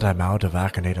 now that I'm out of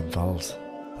Acquaintances Falls,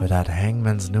 where that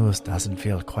hangman's noose doesn't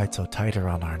feel quite so tight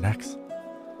around our necks,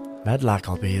 Medlock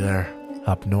will be there,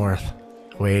 up north,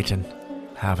 waiting,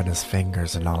 having his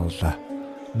fingers in all the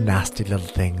nasty little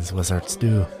things wizards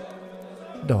do.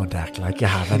 Don't act like you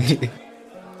haven't.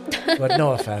 But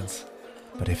no offense.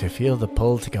 But if you feel the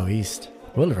pull to go east,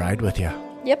 we'll ride with you.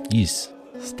 Yep. Yes.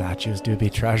 Statues do be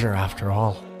treasure after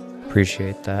all.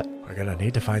 Appreciate that. We're gonna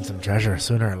need to find some treasure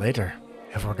sooner or later,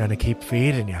 if we're gonna keep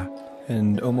feeding you.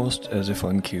 And almost as if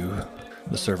on cue,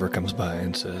 the server comes by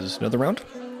and says, "Another round?"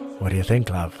 What do you think,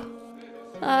 love?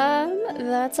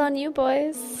 That's on you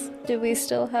boys. Do we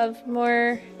still have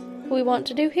more we want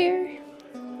to do here?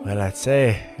 Well, I'd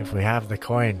say if we have the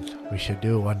coin, we should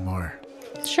do one more.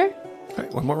 Sure. All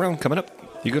right, one more round coming up.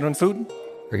 You good on food?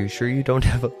 Are you sure you don't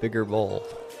have a bigger bowl?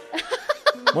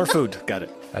 More food. Got it.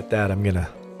 At that, I'm gonna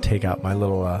take out my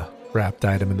little wrapped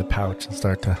item in the pouch and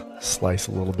start to slice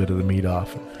a little bit of the meat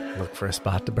off and look for a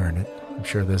spot to burn it. I'm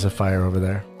sure there's a fire over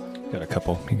there. Got a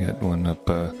couple. You got one up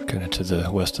kind of to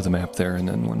the west of the map there, and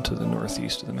then one to the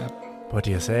northeast of the map. What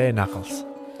do you say, Knuckles?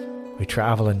 We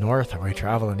traveling north or we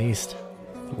traveling east?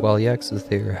 While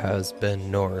Yaxithir has been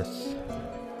north,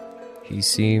 he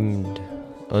seemed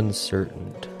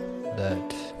uncertain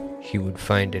that he would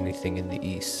find anything in the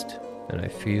east. And I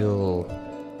feel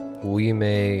we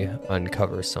may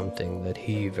uncover something that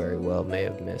he very well may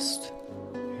have missed.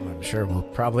 I'm sure we'll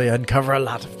probably uncover a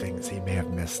lot of things he may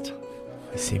have missed.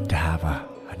 I seem to have a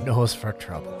nose for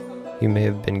trouble. He may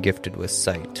have been gifted with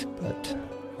sight, but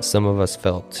some of us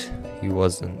felt he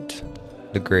wasn't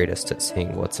the greatest at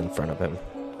seeing what's in front of him.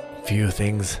 Few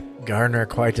things garner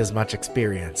quite as much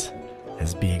experience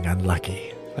as being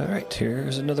unlucky. All right,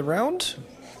 here's another round.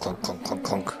 Clunk, clunk, clunk,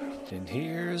 clunk. And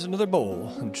here's another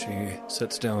bowl. And she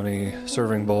sets down a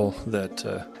serving bowl that...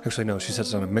 actually, no, she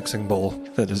sets down a mixing bowl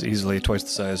that is easily twice the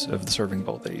size of the serving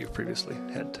bowl that you previously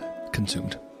had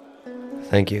consumed.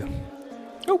 Thank you.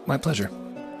 Oh, my pleasure.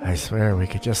 I swear we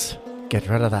could just get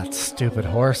rid of that stupid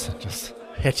horse and just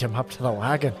hitch him up to the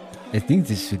wagon. I think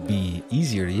this would be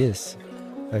easier, yes.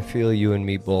 I feel you and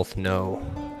me both know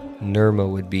Nirma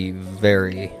would be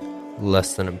very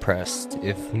less than impressed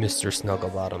if Mr.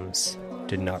 Snugglebottoms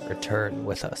did not return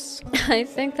with us. I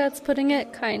think that's putting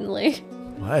it kindly.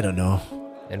 I don't know.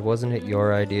 And wasn't it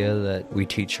your idea that we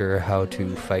teach her how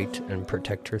to fight and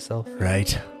protect herself?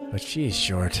 Right, but she's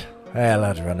short. I'll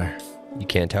outrun her. You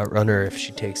can't outrun her if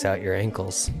she takes out your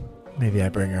ankles. Maybe I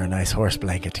bring her a nice horse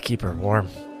blanket to keep her warm.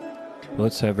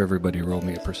 Let's have everybody roll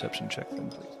me a perception check then,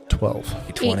 please.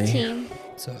 12. 20. 18.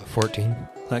 It's 14.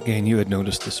 Lagane, you had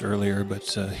noticed this earlier,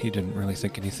 but you didn't really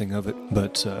think anything of it.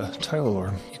 But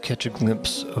Tyler, you catch a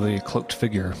glimpse of a cloaked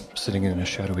figure sitting in a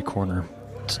shadowy corner.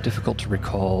 It's difficult to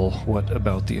recall what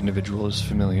about the individual is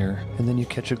familiar, and then you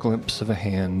catch a glimpse of a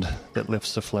hand that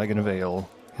lifts a flagon of ale.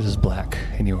 It is black,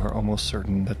 and you are almost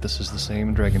certain that this is the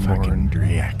same Fucking Dragonborn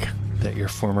Driak. that your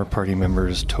former party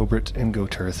members Tobrit and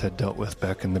Gotirth had dealt with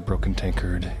back in the Broken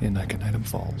Tankard in Acquaintances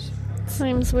Falls.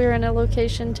 Seems we're in a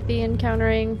location to be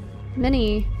encountering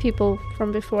many people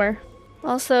from before.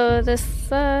 Also, this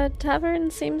tavern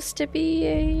seems to be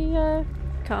a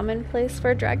common place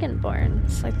for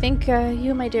Dragonborns. I think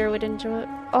you, my dear, would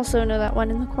also know that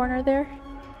one in the corner there.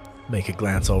 Make a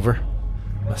glance over.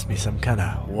 Must be some kind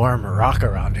of warm rock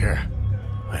around here.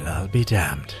 Well, I'll be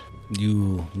damned.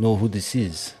 You know who this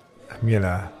is? I'm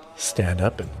gonna stand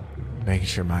up and make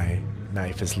sure my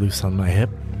knife is loose on my hip.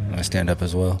 I stand up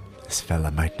as well. This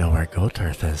fella might know where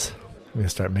Gotirth is. I'm gonna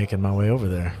start making my way over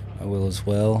there. I will as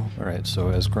well. All right, so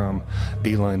as Grom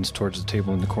beelines towards the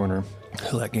table in the corner,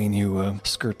 Lagane, you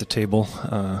skirt the table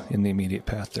in the immediate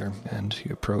path there, and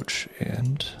you approach,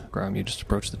 and Grom, you just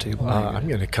approach the table. I'm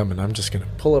going to come and I'm just going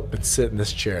to pull up and sit in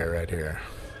this chair right here.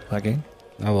 Lagane?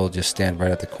 I will just stand right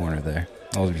at the corner there.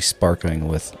 I'll be sparkling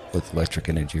with electric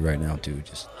energy right now, too.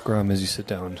 Just Grom, as you sit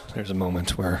down, there's a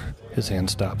moment where his hand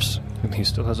stops, and he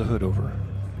still has a hood over,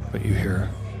 but you hear,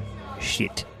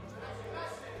 shit.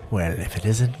 Well, if it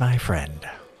isn't my friend.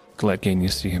 Lagane, you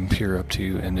see him peer up to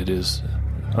you, and it is...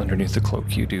 underneath the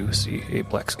cloak, you do see a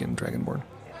black-skinned dragonborn.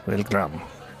 Well, Grom,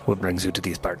 what brings you to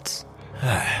these parts?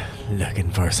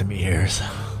 Looking for some ears.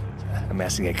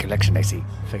 Amassing a collection, I see.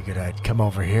 Figured I'd come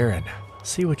over here and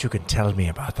see what you can tell me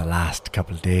about the last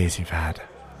couple of days you've had.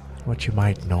 What you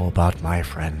might know about my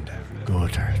friend,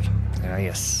 Gotirth. Ah,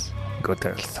 yes.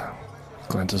 Gotirth.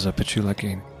 Glances up at you,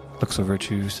 Lagane. Looks over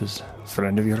at you, says,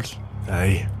 Friend of yours?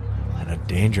 Aye, and a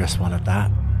dangerous one at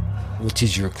that. what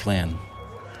is your clan?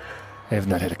 I have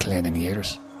not had a clan in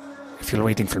years. If you're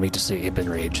waiting for me to say Ibn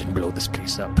Rage and blow this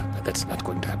place up, that's not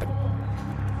going to happen.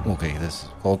 Okay,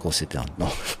 I'll go sit down. No,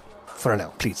 For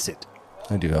now, please sit.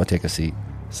 I'll take a seat.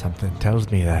 Something tells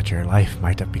me that your life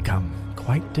might have become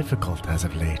quite difficult as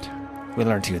of late. Well,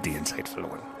 aren't you the insightful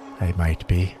one? I might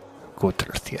be.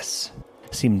 Gotirth, yes.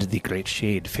 Seemed the Great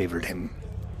Shade favored him.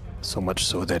 So much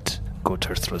so that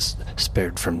Gotirth was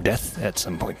spared from death at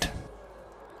some point.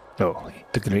 Oh,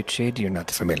 the Great Shade, you're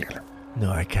not familiar.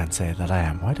 No, I can't say that I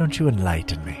am. Why don't you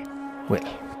enlighten me? Well,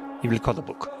 you recall the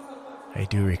book. I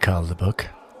do recall the book.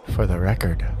 For the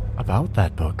record, about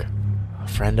that book, a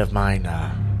friend of mine,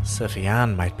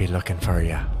 Sufyan, might be looking for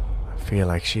you. I feel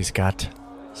like she's got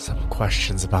some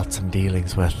questions about some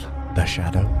dealings with the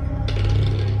Shadow.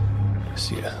 you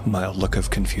see a mild look of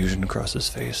confusion across his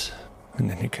face, and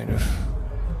then he kind of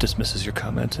dismisses your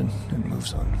comment and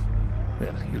moves on.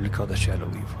 Well, you recall the Shadow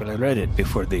Weave. Well, I read it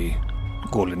before the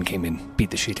Golem came in, beat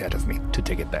the shit out of me to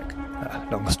take it back.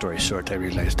 Long story short, I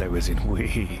realized I was in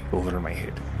way over my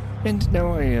head. And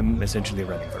now I am essentially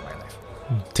running for my life.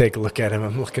 Take a look at him.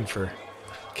 I'm looking for...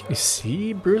 Can you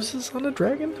see bruises on a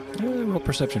dragon? Roll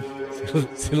perception.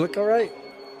 Does he look all right?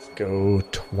 Let's go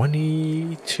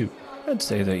 22. I'd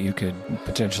say that you could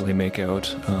potentially make out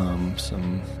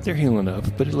some... They're healing up,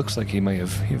 but it looks like he may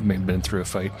have been through a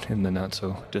fight in the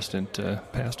not-so-distant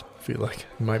past. I feel like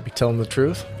he might be telling the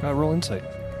truth. Roll insight.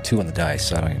 2 on the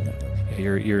dice, I don't even know.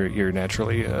 Yeah, you're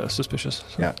naturally suspicious.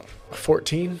 So. Yeah.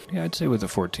 14? Yeah, I'd say with a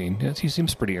 14. Yeah, he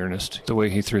seems pretty earnest. The way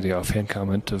he threw the offhand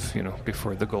comment of,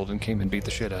 before the Golden came and beat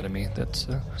the shit out of me, that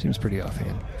seems pretty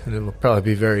offhand. And it'll probably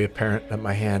be very apparent that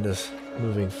my hand is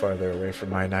moving farther away from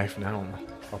my knife now.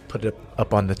 I'll put it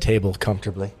up on the table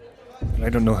comfortably. I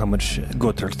don't know how much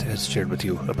Gotirth has shared with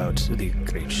you about the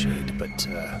Great Shade, but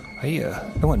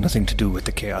I want nothing to do with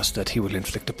the chaos that he will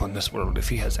inflict upon this world if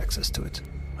he has access to it.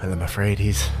 Well, I'm afraid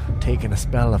he's taken a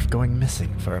spell of going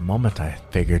missing. For a moment, I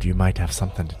figured you might have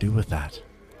something to do with that.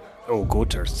 Oh,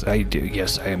 Gotirth, I do.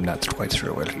 Yes, I am not quite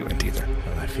sure where he went either.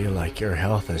 Well, I feel like your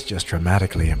health has just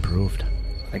dramatically improved.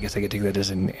 I guess I could take that as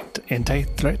an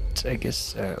anti-threat, I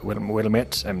guess. Well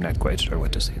met. I'm not quite sure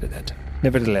what to say to that.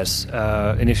 Nevertheless,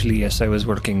 initially, yes, I was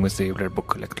working with the rare book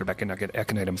collector back in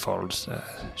Acquaintances Falls.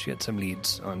 She had some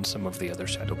leads on some of the other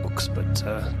shadow books, but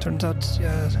turns out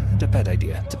it's a bad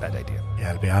idea. It's a bad idea.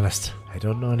 Yeah, to be honest, I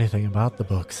don't know anything about the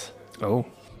books. Oh?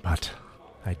 But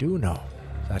I do know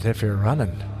that if you're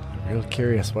running, I'm real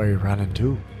curious where you're running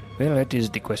to. Well, that is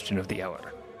the question of the hour.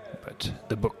 But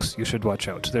the books, you should watch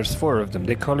out. There's 4 of them.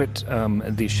 They call it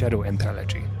the Shadow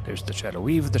Anthology. There's the Shadow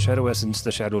Weave, the Shadow Essence,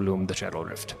 the Shadow Loom, the Shadow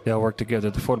Rift. They all work together.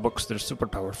 The 4 books, they're super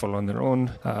powerful on their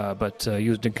own, but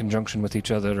used in conjunction with each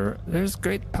other, there's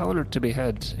great power to be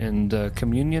had. And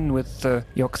communion with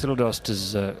Yogg-Thrildost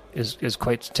is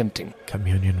quite tempting.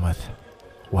 Communion with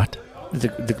what?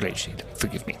 The Great Shade.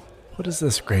 Forgive me. What is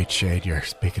this Great Shade you're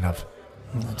speaking of?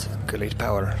 It's a great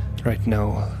power. Right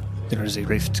now, there is a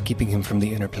rift keeping him from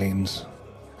the inner planes.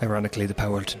 Ironically, the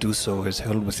power to do so is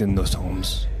held within those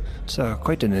homes. It's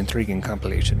quite an intriguing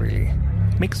compilation, really.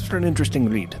 Makes for an interesting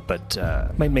read, but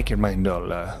might make your mind all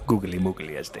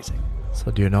googly-moogly, as they say.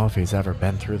 So do you know if he's ever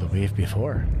been through the weave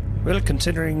before? Well,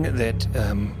 considering that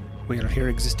we are here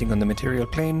existing on the material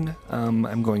plane,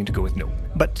 I'm going to go with no.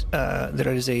 But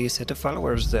there is a set of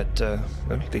followers that,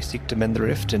 they seek to mend the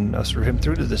rift and usher him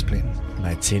through to this plane. And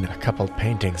I'd seen a couple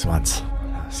paintings once.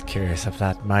 I was curious if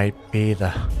that might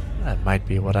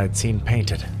be what I'd seen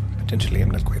painted. Potentially,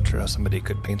 I'm not quite sure how somebody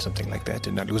could paint something like that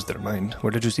and not lose their mind.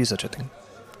 Where did you see such a thing?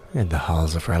 In the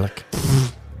halls of Relic.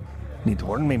 Need to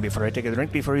warn me before I take a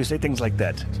drink before you say things like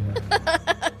that.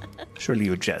 Surely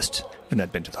you jest. You've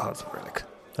not been to the halls of Relic.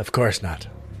 Of course not.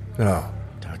 No,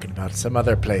 talking about some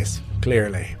other place,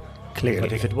 clearly. Clearly.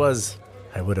 But if it was,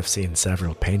 I would have seen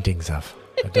several paintings of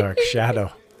a dark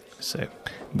shadow. So, I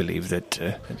believe that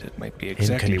it might be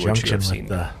exactly in what you conjunction have seen.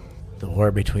 with the war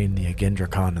between the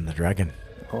Agindracon and the dragon.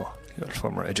 Oh, you're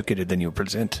far more educated than you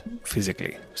present.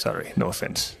 Physically. Sorry, no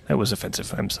offense. That was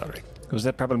offensive. I'm sorry. Was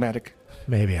that problematic?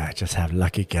 Maybe I just have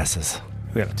lucky guesses.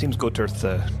 Well, it seems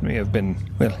Goturth may have been,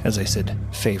 well, as I said,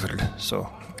 favored, so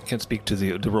I can't speak to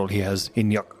the role he has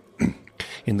in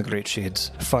in the Great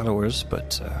Shade's followers,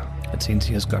 but it seems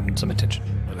he has gotten some attention.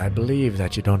 Well, I believe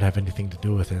that you don't have anything to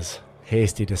do with his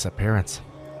hasty disappearance.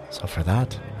 So for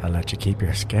that, I'll let you keep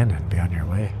your skin and be on your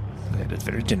way. That is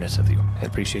very generous of you. I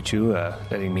appreciate you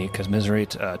letting me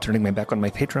commiserate, turning my back on my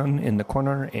patron in the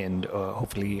corner, and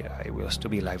hopefully I will still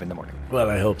be alive in the morning. Well,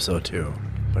 I hope so too,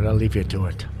 but I'll leave you to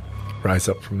it. Rise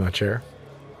up from that chair.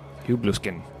 You,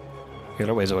 Blueskin, you're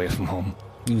always away from home.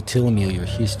 You tell me your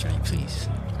history, please.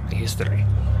 My history?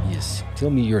 Yes,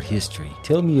 tell me your history.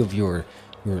 Tell me of your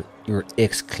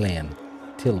ex-clan.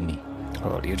 Tell me.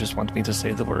 Oh, you just want me to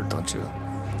say the word, don't you?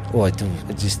 Oh, I don't.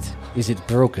 Is it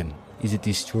broken? Is it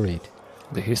destroyed?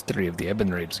 The history of the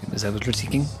Ebon Raids. Is that what you're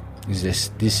seeking?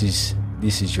 This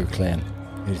is your clan.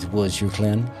 It was your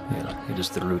clan? Yeah, it is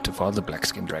the root of all the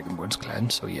Blackskin Dragonborn's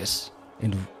clan, so yes.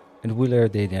 And where are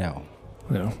they now?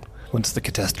 Well, once the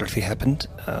catastrophe happened,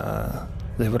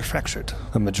 they were fractured.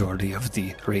 A majority of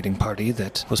the raiding party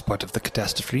that was part of the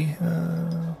catastrophe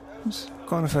was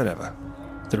gone forever.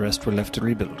 The rest were left to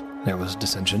rebuild. There was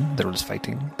dissension, there was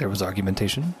fighting, there was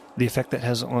argumentation. The effect that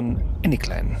has on any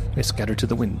clan is scattered to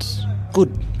the winds.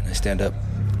 Good. I stand up.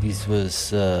 This was,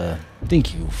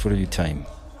 thank you for your time.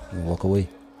 You walk away.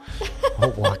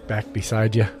 I'll walk back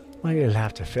beside you. Well, you'll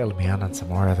have to fill me in on some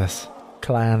more of this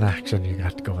clan action you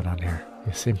got going on here.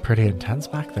 You seem pretty intense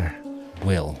back there.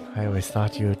 Well, I always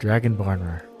thought you Dragonborn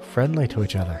were friendly to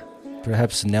each other.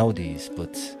 Perhaps nowadays,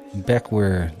 but back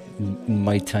where in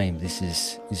my time this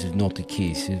is not the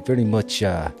case. It's very much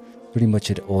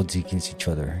at odds against each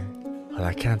other. Well,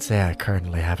 I can't say I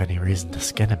currently have any reason to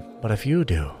skin him, but if you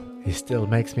do, he still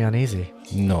makes me uneasy.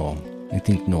 No, I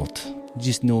think not.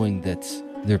 Just knowing that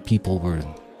their people were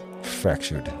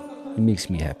fractured, it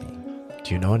makes me happy.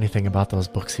 Do you know anything about those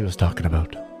books he was talking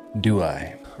about? Do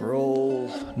I?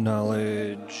 Roll,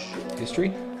 knowledge,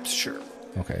 History? Sure.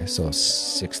 Okay, so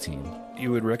 16.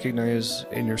 You would recognize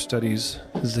in your studies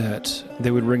that they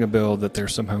would ring a bell that they're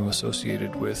somehow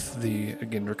associated with the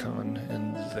Agindracon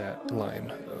and that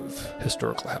line of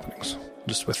historical happenings.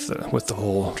 Just with the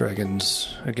whole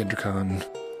dragons, Agindracon,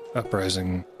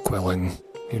 uprising, quelling.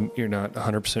 You're not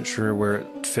 100% sure where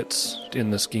it fits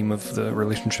in the scheme of the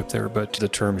relationship there, but the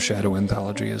term Shadow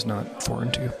Anthology is not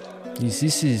foreign to you.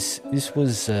 This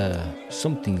was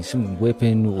some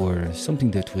weapon or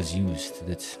something that was used.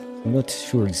 That I'm not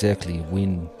sure exactly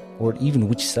when or even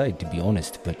which side, to be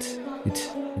honest, but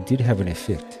it did have an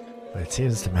effect. But it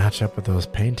seems to match up with those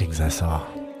paintings I saw.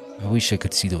 I wish I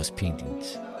could see those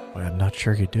paintings. Well, I'm not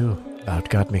sure you do. About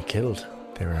got me killed.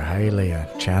 They were highly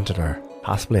enchanted or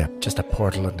Possibly just a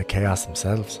portal into chaos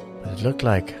themselves. But it looked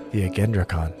like the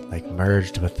Agendrakon, like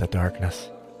merged with the darkness.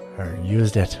 Or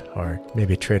used it, or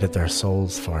maybe traded their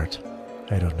souls for it.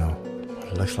 I don't know. But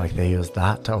it looks like they used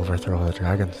that to overthrow the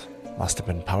dragons. Must have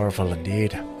been powerful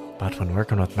indeed. But when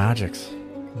working with magics,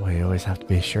 well, you always have to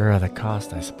be sure of the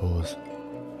cost, I suppose.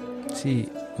 See,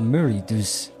 Murray,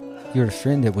 there's your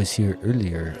friend that was here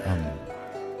earlier.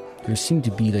 There seemed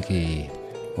to be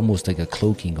almost like a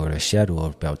cloaking or a shadow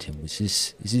about him.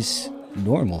 Is this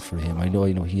normal for him? I know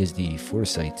he has the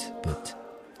foresight, but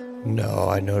No,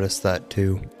 I noticed that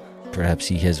too. perhaps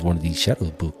he has one of these shadow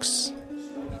books.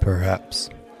 Perhaps.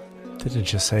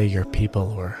 Didn't you say your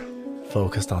people were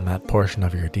focused on that portion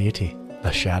of your deity?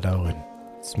 The shadow and...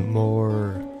 It's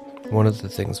more... One of the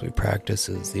things we practice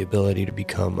is the ability to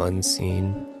become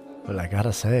unseen. Well, I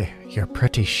gotta say, you're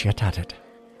pretty shit at it.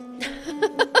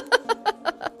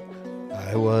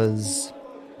 I was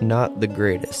not the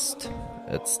greatest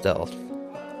at stealth.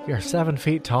 You're 7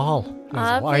 feet tall,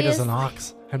 as white as an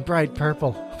ox, and bright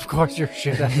purple. Of course you're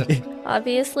shit at it.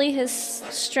 Obviously, his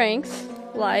strength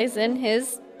lies in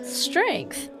his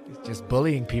strength. He's just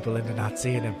bullying people into not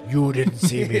seeing him. You didn't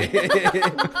see me.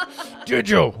 Did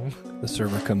you? The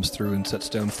server comes through and sets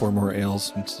down 4 more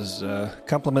ales and says,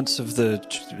 compliments of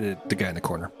the guy in the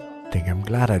corner. Think I'm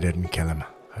glad I didn't kill him.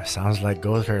 It sounds like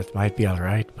Goldhearth might be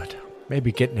alright, but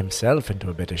maybe getting himself into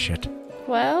a bit of shit.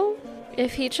 Well,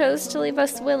 if he chose to leave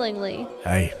us willingly.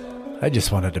 I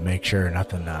just wanted to make sure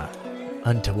nothing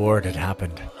untoward had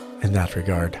happened in that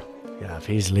regard. Yeah, if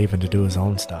he's leaving to do his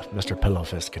own stuff, Mr.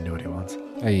 Pillowfist can do what he wants.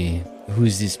 Hey,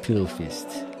 who's this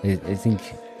Pillowfist? I think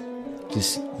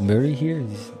just Murray here?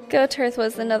 Goaturth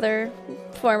was another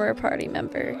former party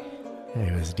member.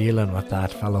 He was dealing with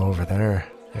that fellow over there.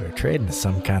 They were trading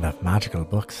some kind of magical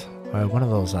books. Well, one of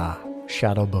those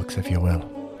shadow books, if you will.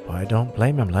 But I don't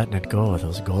blame him letting it go.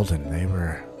 Those golden, they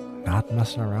were not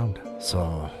messing around.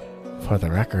 So, for the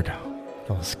record,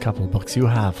 those couple books you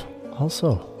have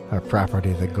also are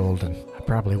property of the golden. I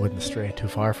probably wouldn't stray too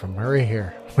far from Murray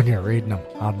here when you're reading them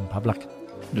out in public.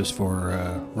 Just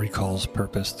for recall's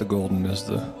purpose, the Golden is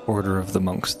the order of the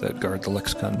monks that guard the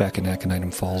lexicon back in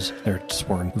Acquaintances Falls. Their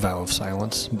sworn vow of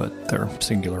silence, but their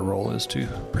singular role is to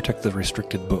protect the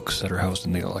restricted books that are housed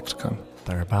in the lexicon.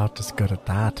 They're about as good at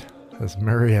that as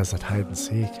Murray is at hide and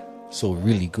seek. So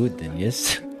really good then,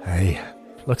 yes? Hey,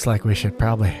 looks like we should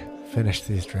probably finish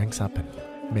these drinks up and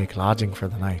make lodging for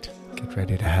the night. Get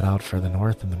ready to head out for the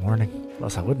north in the morning.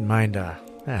 Plus, I wouldn't mind,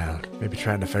 maybe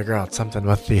trying to figure out something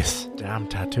with this damn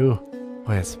tattoo.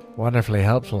 Well, it's wonderfully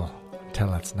helpful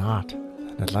until it's not.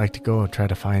 And I'd like to go and try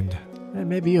to find...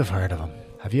 maybe you've heard of him.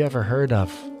 Have you ever heard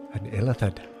of an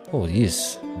illithid? Oh,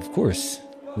 yes, of course.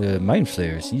 The Mind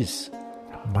Flayers, yes.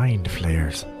 Mind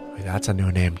Flayers. Well, that's a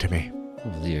new name to me.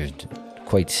 Well, they're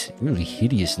quite really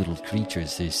hideous little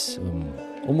creatures. There's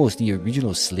almost the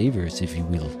original slavers, if you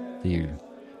will.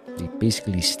 They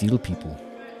basically steal people.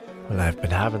 Well, I've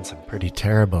been having some pretty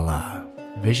terrible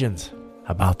visions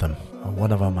about them.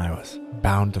 One of them, I was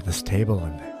bound to this table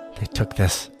and they took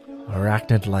this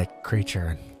arachnid-like creature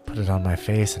and put it on my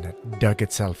face and it dug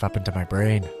itself up into my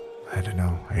brain. I don't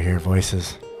know, I hear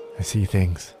voices, I see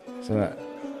things. So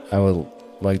I would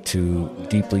like to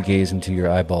deeply gaze into your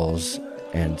eyeballs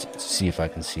and see if I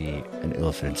can see an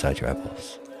elephant inside your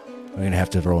eyeballs. I'm going to have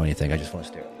to roll anything, I just want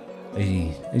to stare.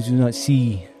 I do not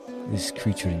see this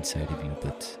creature inside of you,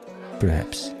 but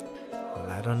perhaps. Well,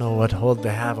 I don't know what hold they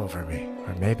have over me,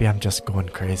 or maybe I'm just going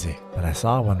crazy. But I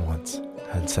saw one once,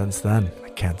 and since then, I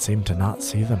can't seem to not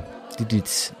see them. Did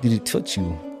it touch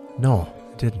you? No,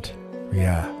 it didn't. We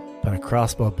put a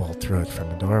crossbow bolt through it from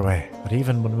a doorway. But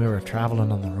even when we were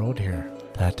traveling on the road here,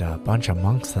 that bunch of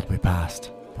monks that we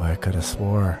passed, boy, I could have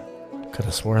swore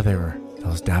they were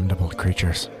those damnable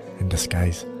creatures in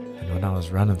disguise. And when I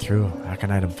was running through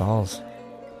Acquaintances Falls,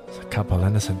 there's a couple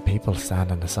innocent people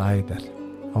standing aside that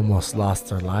almost lost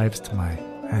their lives to my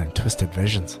twisted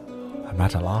visions. I'm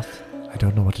at a loss. I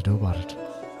don't know what to do about it.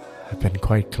 I've been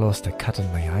quite close to cutting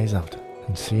my eyes out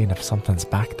and seeing if something's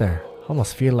back there. I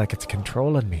almost feel like it's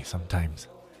controlling me sometimes.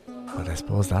 But I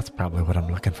suppose that's probably what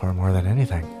I'm looking for more than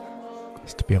anything.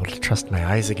 Is to be able to trust my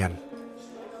eyes again.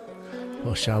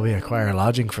 Well, shall we acquire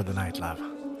lodging for the night, love?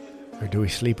 Or do we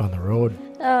sleep on the road?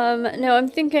 No, I'm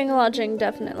thinking lodging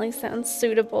definitely sounds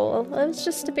suitable. I was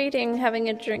just debating having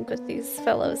a drink with these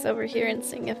fellows over here and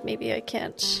seeing if maybe I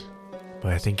can't.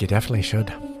 But I think you definitely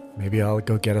should. Maybe I'll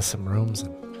go get us some rooms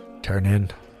and turn in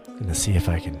and see if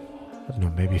I can, I don't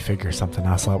know, maybe figure something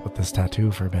else out with this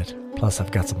tattoo for a bit. Plus,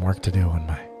 I've got some work to do on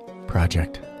my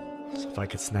project. So if I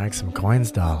could snag some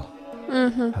coins, doll,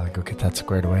 I'll go get that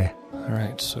squared away.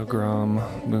 Alright, so Grom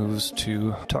moves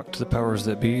to talk to the powers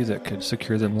that be that could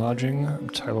secure them lodging.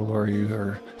 Tyler, you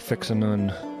are fixing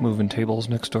on moving tables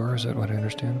next door, is that what I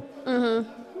understand?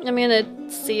 Mm-hmm. I'm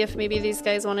gonna see if maybe these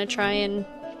guys want to try and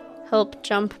help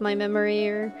jump my memory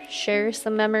or share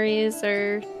some memories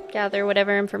or gather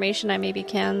whatever information I maybe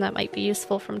can that might be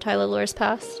useful from Tyler Lore's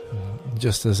past.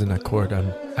 Just as an accord,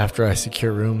 after I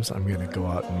secure rooms, I'm going to go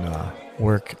out and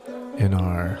work in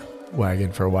our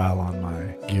wagon for a while on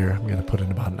my gear. I'm going to put in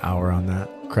about an hour on that,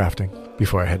 crafting,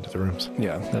 before I head to the rooms.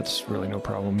 Yeah, that's really no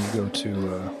problem. You go to...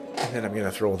 And then I'm going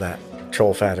to throw that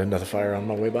troll fat into the fire on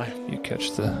my way by. You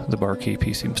catch the barkeep.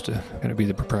 He seems to kind of be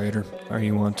the proprietor. Are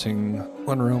you wanting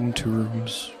 1 room, 2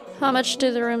 rooms? How much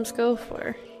do the rooms go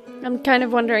for? I'm kind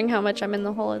of wondering how much I'm in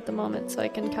the hole at the moment so I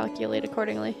can calculate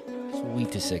accordingly. So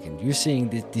wait a second. You're saying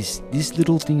that this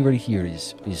little thing right here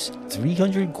is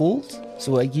 300 gold?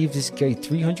 So I gave this guy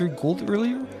 300 gold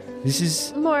earlier? This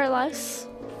is... More or less.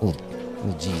 Oh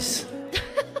jeez.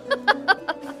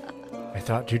 I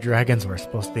thought you dragons were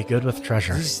supposed to be good with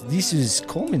treasure. This is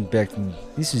common back then.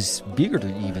 This is bigger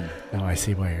than even. Now I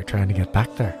see why you're trying to get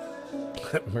back there.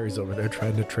 Murray's over there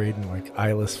trying to trade in like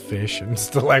eyeless fish and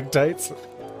stalactites.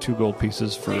 2 gold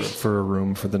pieces for a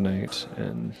room for the night,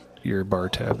 and your bar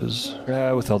tab is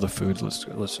with all the food. Let's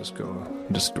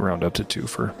just round up to 2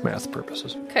 for math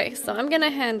purposes. Okay, so I'm gonna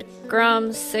hand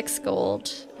Grom 6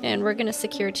 gold, and we're gonna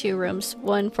secure 2 rooms,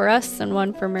 1 for us and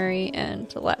 1 for Murray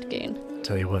and Latgain.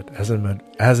 Tell you what, as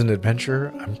an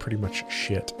adventurer, I'm pretty much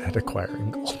shit at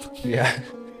acquiring gold. Yeah.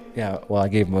 Yeah, well, I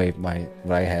gave away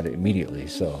what I had immediately,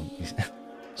 so...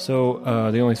 So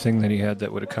the only thing that he had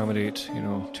that would accommodate,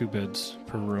 2 beds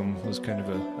per room was kind of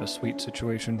a suite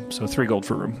situation. So 3 gold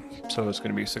for room. So it's going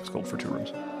to be 6 gold for 2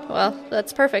 rooms. Well,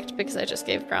 that's perfect because I just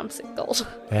gave Grom 6 gold.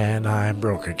 And I'm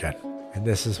broke again. And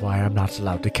this is why I'm not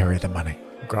allowed to carry the money.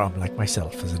 Grom, like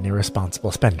myself, is an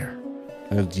irresponsible spender.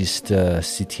 I'll just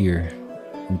sit here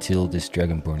until this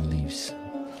Dragonborn leaves.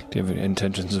 Do you have any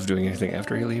intentions of doing anything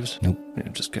after he leaves? Nope. Yeah,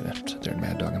 I'm just gonna sit there and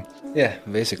mad dog him. Yeah,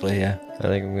 basically, yeah. I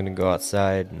think I'm gonna go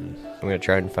outside and I'm gonna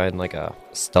try and find like a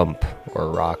stump or a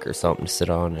rock or something to sit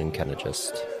on and kind of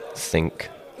just think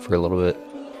for a little bit.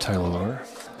 Tyler,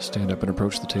 stand up and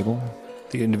approach the table.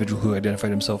 The individual who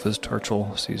identified himself as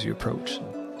Tarchel sees you approach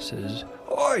and says,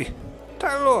 "Oi,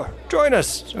 Tyler, join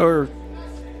us!" Or,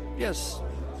 yes,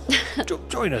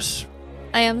 join us.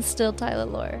 I am still Tyler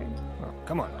Lore.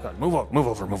 Come on, move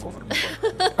over.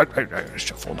 I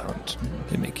shuffle down.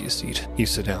 They make you a seat. You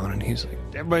sit down, and he's like,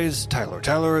 "Everybody's Tyler.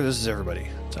 Tyler, this is everybody."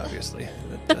 It's obviously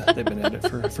that they've been at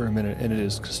it for a minute, and it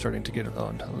is starting to get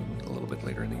on a little bit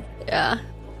later in the evening. Yeah.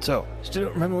 So, still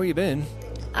don't remember where you've been.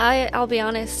 I'll be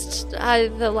honest,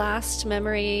 the last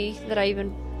memory that I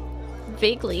even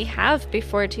vaguely have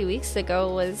before 2 weeks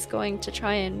ago was going to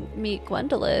try and meet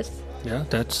Gwendolyn. Yeah,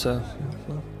 that's,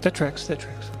 that tracks.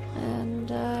 And,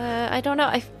 I don't know,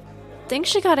 I think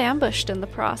she got ambushed in the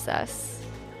process.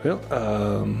 Well,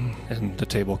 and the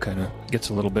table kind of gets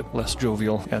a little bit less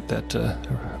jovial at that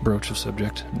broach of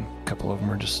subject. And a couple of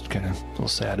them are just kind of a little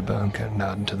sad about it, kind of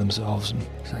nodding to themselves. And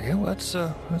it's like, yeah, well, that's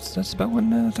about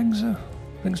when things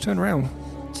turn around.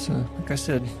 It's, like I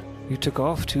said, you took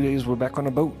off, 2 days, we're back on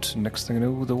a boat. Next thing I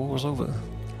know, the war was over.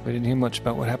 We didn't hear much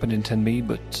about what happened in Tenby,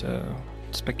 but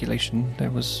speculation,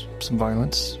 there was some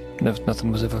violence.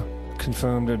 Nothing was ever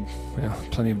confirmed, or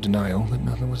plenty of denial, but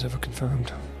nothing was ever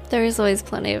confirmed. There is always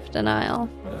plenty of denial.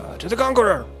 To the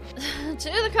Conqueror! To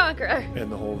the Conqueror!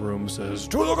 And the whole room says,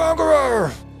 to the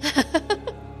Conqueror!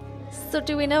 So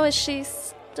do we know, is she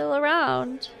still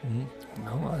around? Mm-hmm.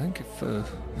 No, I think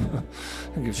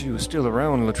if she was still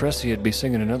around, Latresi would be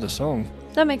singing another song.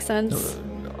 That makes sense.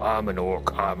 I'm an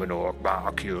orc,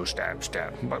 kill, stab.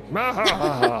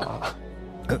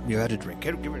 You had a drink.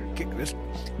 Give it a kick.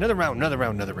 Another round.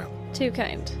 2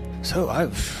 kind. So,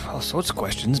 I've all sorts of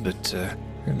questions, but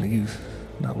you've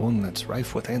not one that's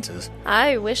rife with answers.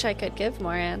 I wish I could give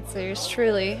more answers,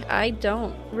 truly. I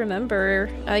don't remember.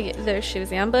 She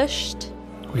was ambushed.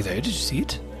 Were you there? Did you see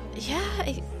it? Yeah,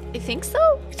 I think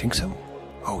so. You think so?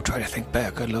 Oh, try to think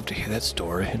back. I'd love to hear that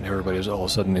story. And everybody was all of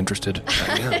a sudden interested.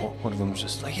 One of them was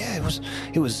just like, yeah, it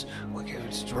was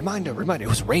reminder. It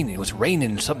was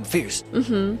raining something fierce.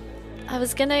 Mm-hmm. I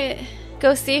was gonna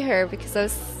go see her because I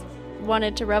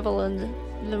wanted to revel in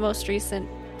the most recent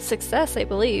success, I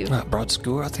believe.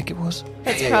 Broadscore, I think it was.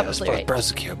 That's probably right.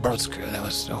 Broadscore. That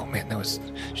was,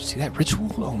 did you see that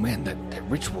ritual? Oh man, that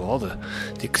ritual, all the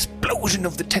explosion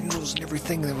of the tendrils and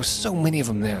everything. There was so many of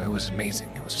them there. It was amazing.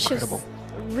 It was incredible. She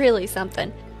was really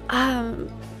something. And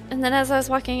then as I was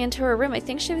walking into her room, I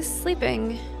think she was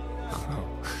sleeping. Oh,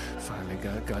 finally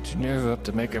got your nerve up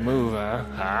to make a move, huh?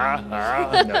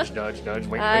 Nudge, nudge, nudge.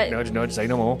 Wait, nudge, nudge. Say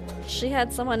no more. She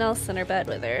had someone else in her bed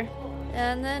with her.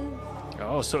 And then...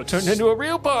 Oh, so it turned into a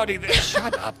real party then.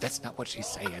 Shut up. That's not what she's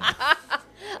saying.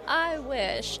 I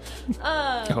wish.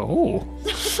 Oh.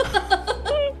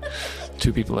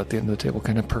 Two people at the end of the table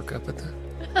kind of perk up at that.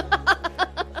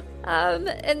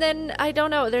 And then, I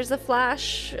don't know, there's a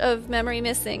flash of memory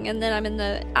missing, and then I'm in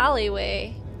the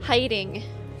alleyway, hiding.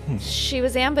 She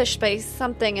was ambushed by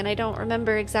something, and I don't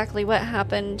remember exactly what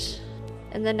happened.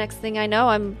 And the next thing I know,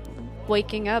 I'm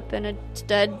waking up in a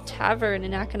dead tavern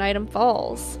in Acquaintances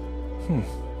Falls.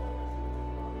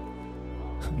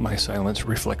 My silence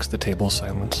reflects the table's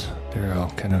silence. They're all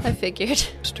kind of I figured.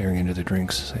 staring into the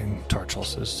drinks, saying, Tarchel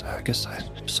says, I guess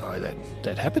I'm sorry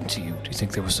that happened to you. Do you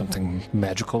think there was something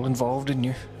magical involved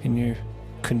in your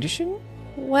condition?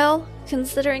 Well,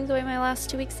 considering the way my last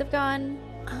 2 weeks have gone,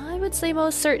 I would say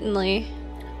most certainly.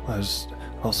 There's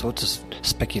all sorts of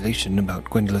speculation about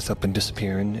Gwendolyn up and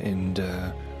disappearing, and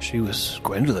she was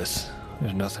Gwendolyn.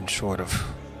 There's nothing short of...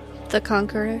 The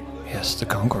Conqueror? Yes, the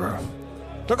Conqueror.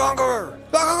 The Conqueror!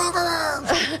 The Conqueror!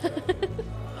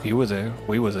 You were there.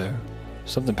 We were there.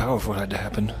 Something powerful had to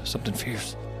happen. Something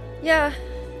fierce. Yeah.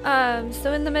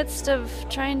 So in the midst of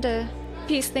trying to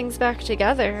piece things back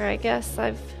together, I guess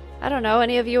I don't know,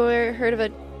 any of you heard of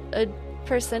a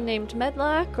person named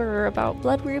Medlock, or about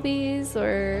blood rubies,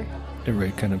 or...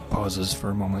 Everybody kind of pauses for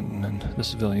a moment, and then the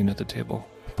civilian at the table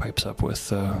pipes up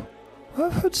with,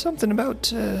 I've heard something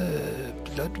about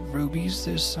blood rubies.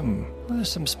 There's some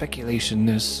speculation.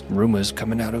 There's rumors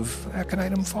coming out of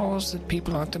Acquaintances Falls that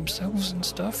people aren't themselves and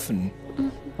stuff. And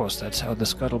of course, that's how the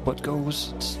scuttlebutt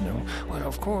goes. It's, well,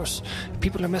 of course,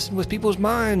 people are messing with people's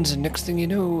minds, and next thing you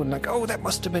know, and like, oh, that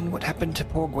must have been what happened to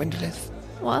poor Gwendolyn.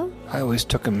 Well, I always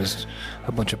took him as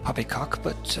a bunch of poppycock,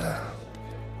 but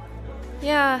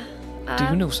yeah. do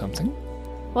you know something?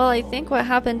 Well, I think what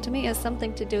happened to me has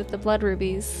something to do with the blood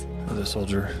rubies. The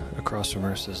soldier across from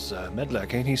her says,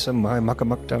 Medlock, ain't he some high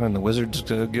muck-a-muck down in the Wizards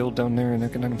Guild down there in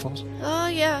Acquaintances Falls? Oh,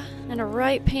 yeah. And a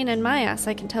right pain in my ass,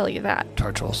 I can tell you that.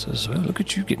 Tarchel says, well, look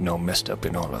at you getting all messed up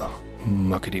in all the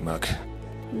muckety-muck.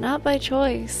 Not by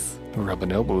choice.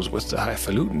 Rubbing elbows with the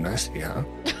highfalutin, I see, huh?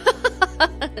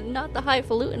 Not the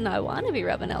highfalutin I want to be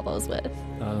rubbing elbows with.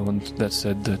 One that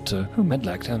said that,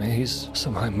 Medlock down there, he's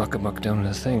some high muck-a-muck down in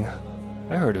the thing.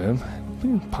 I heard of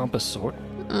him. Pompous sort.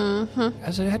 Mm-hmm.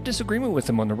 As I had disagreement with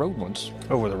him on the road once,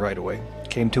 over the right-of-way.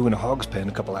 Came to in a hog's pen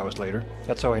a couple hours later.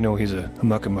 That's how I know he's a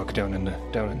muck-a-muck down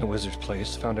in the wizard's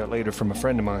place. Found out later from a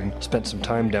friend of mine. Spent some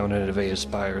time down at Avea's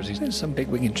Spires. He's some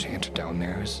bigwig enchanter down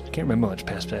there. Can't remember much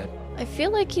past that. I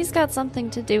feel like he's got something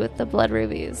to do with the blood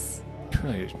rubies.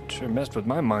 You sure messed with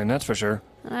my mind, that's for sure.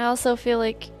 And I also feel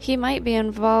like he might be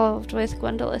involved with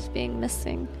Gwendolyn being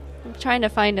missing. I'm trying to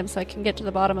find him so I can get to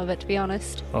the bottom of it, to be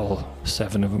honest. All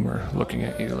 7 of them are looking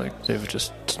at you like they've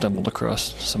just stumbled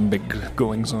across some big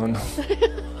goings-on.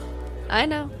 I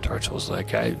know. Tarchel's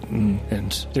like,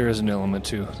 and there is an element,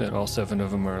 too, that all 7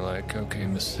 of them are like, okay,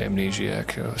 Mrs.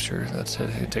 Amnesiac, oh, sure, that's it,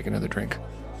 hey, take another drink.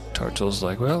 Tarchel's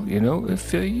like, well,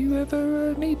 if you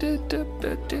ever need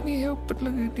any help, but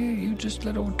you just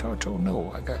let old Tarchel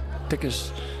know. I got thick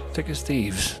as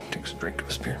thieves. Takes a drink of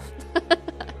his beer.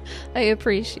 I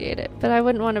appreciate it, but I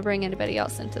wouldn't want to bring anybody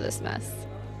else into this mess.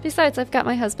 Besides, I've got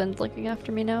my husband looking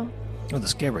after me now. Oh, the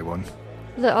scary one.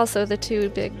 Also, the 2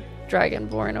 big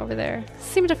dragonborn over there.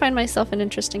 Seem to find myself in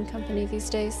interesting company these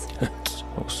days. It's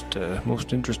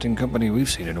most interesting company we've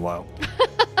seen in a while.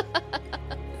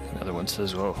 Another one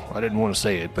says, well, I didn't want to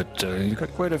say it, but you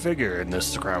got quite a figure in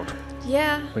this crowd.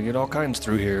 Yeah. We get all kinds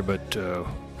through here, but,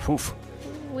 woof.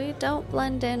 We don't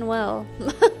blend in well.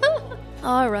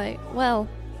 All right, well.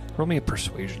 Roll me a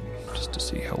persuasion, just to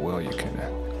see how well you can...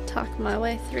 talk my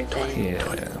way through things. Yeah.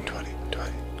 20.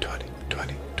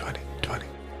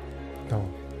 No,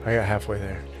 I got halfway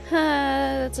there.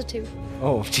 That's a 2.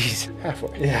 Oh, jeez.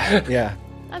 Halfway. Yeah.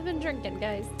 I've been drinking,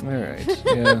 guys. All right.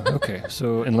 Yeah, okay.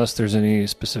 So unless there's any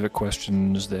specific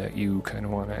questions that you kind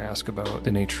of want to ask about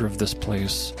the nature of this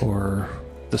place or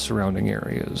the surrounding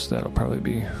areas, that'll probably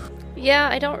be... Yeah,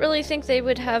 I don't really think they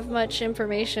would have much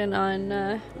information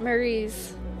on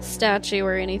Murray's statue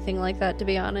or anything like that, to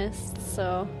be honest.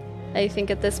 So I think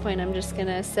at this point I'm just going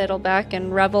to settle back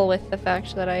and revel with the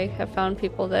fact that I have found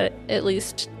people that at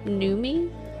least knew me.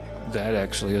 That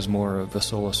actually is more of a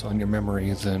solace on your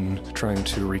memory than trying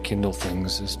to rekindle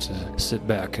things, is to sit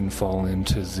back and fall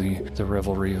into the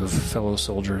revelry of fellow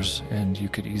soldiers, and you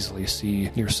could easily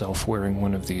see yourself wearing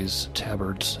one of these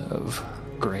tabards of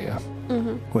Greya,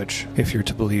 which, if you're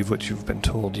to believe what you've been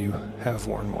told, you have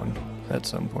worn one at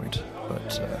some point.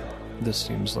 But this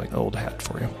seems like old hat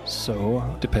for you. So,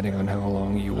 depending on how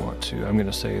long you want to, I'm going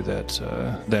to say that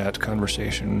that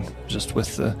conversation, just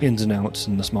with the ins and outs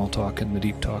and the small talk and the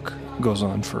deep talk, goes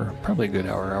on for probably a good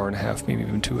hour and a half, maybe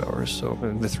even 2 hours. So,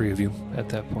 the three of you at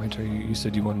that point, you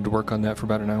said you wanted to work on that for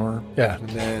about an hour? Yeah, and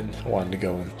then I wanted to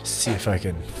go and see if I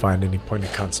can find any point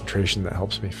of concentration that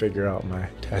helps me figure out my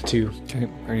tattoo. Okay,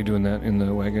 are you doing that in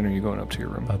the wagon, or are you going up to your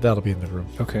room? That'll be in the room.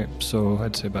 Okay, so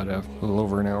I'd say about a little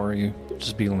over an hour, you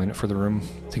just beeline it for the room.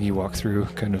 I think you walk through,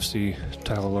 kind of see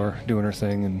Tyler doing her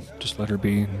thing, and just let her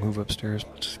be and move upstairs.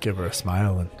 Just give her a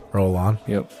smile and roll on.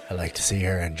 Yep. I like to see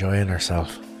her enjoying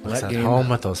herself. Looks at game. home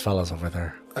with those fellas over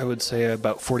there. I would say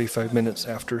about 45 minutes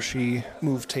after she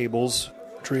moved tables,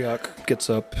 Triok gets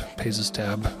up, pays his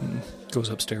tab, and goes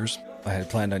upstairs. I had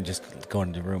planned on just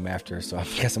going to the room after, so I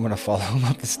guess I'm going to follow him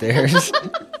up the stairs.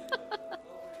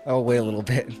 I'll wait a little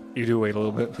bit. You do wait a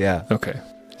little bit? Yeah. Okay.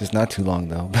 Just not too long,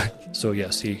 though. So,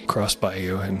 yes, he crossed by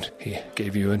you, and he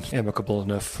gave you an amicable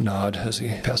enough nod as he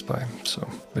passed by. So,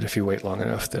 but if you wait long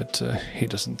enough that he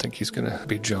doesn't think he's going to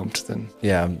be jumped, then...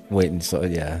 Yeah, I'm waiting, so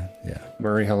yeah.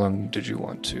 Murray, how long did you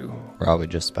want to? Probably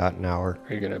just about an hour.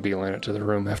 Are you going to beeline it to the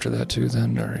room after that, too,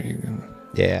 then? Or are you going to...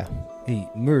 Yeah. Hey,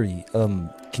 Murray,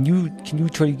 can you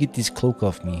try to get this cloak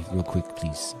off me real quick,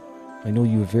 please? I know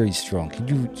you're very strong. Can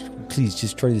you please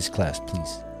just try this class,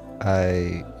 please?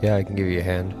 I can give you a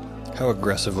hand. How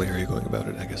aggressively are you going about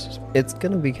it, I guess? It's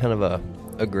going to be kind of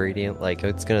a gradient. Like,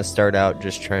 it's going to start out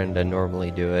just trying to normally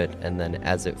do it, and then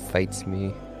as it fights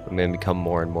me, I'm going to become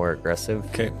more and more aggressive.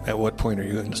 Okay, at what point are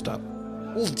you going to stop?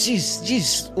 Oh,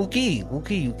 jeez,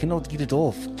 okay, you cannot get it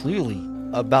off, clearly.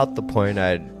 About the point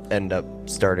I'd end up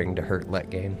starting to hurt Let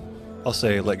Gain. I'll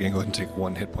say let Gang go ahead and take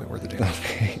 1 hit point worth of damage.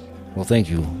 Okay. Well, thank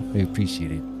you. I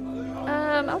appreciate it.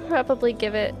 I'll probably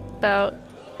give it about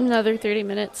another 30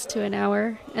 minutes to an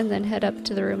hour and then head up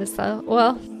to the room itself.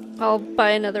 Well, I'll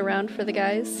buy another round for the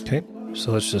guys. Okay,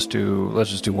 so let's just do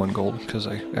 1 gold, because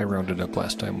I rounded up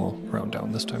last time. We'll round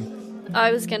down this time.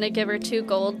 I was gonna give her 2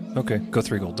 gold. Okay, go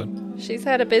 3 gold then. She's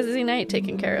had a busy night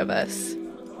taking care of us.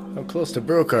 How close to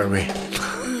broke are we?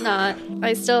 Not.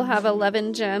 I still have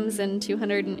 11 gems and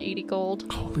 280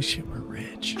 gold. Holy shit, we're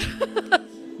rich.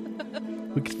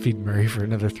 We could feed Murray for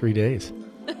another 3 days.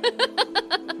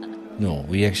 No,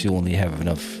 we actually only have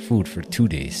enough food for 2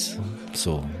 days.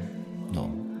 So,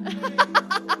 no.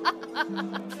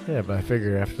 Yeah, but I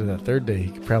figure after that 3rd day,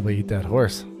 he could probably eat that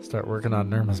horse. Start working on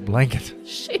Nirma's blanket.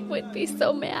 She would be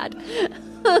so mad.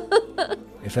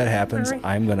 If that happens, Murray,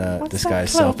 I'm gonna what's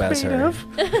disguise that self cloak as made her. of?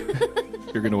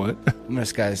 You're gonna what? I'm gonna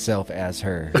disguise self as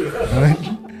her.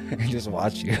 And just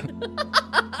watch you.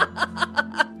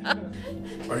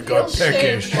 I got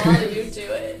peckish. While you do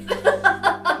it.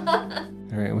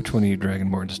 Alright, which one of you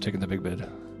Dragonborn is taking the big bed?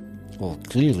 Well,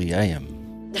 clearly I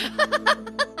am.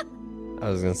 I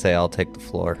was going to say I'll take the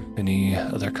floor. Any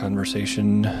other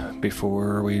conversation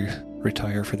before we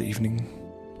retire for the evening?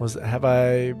 Have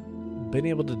I been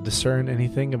able to discern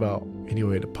anything about any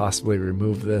way to possibly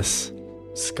remove this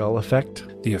skull effect?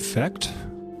 The effect?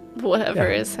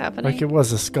 Whatever Yeah. is happening. Like, it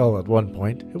was a skull at one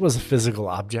point. It was a physical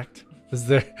object. Is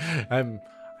there...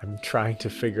 I'm trying to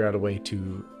figure out a way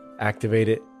to activate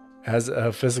it as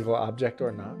a physical object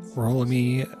or not. Roll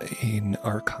me an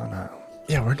Arcana.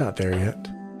 Yeah, we're not there yet.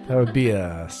 That would be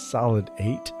a solid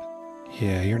 8.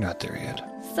 Yeah, you're not there yet.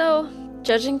 So,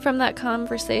 judging from that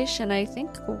conversation, I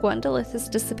think Gwendolith has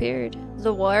disappeared.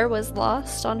 The war was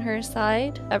lost on her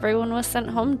side. Everyone was sent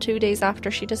home 2 days after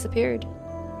she disappeared.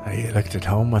 You looked at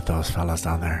home with those fellas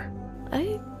down there.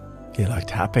 You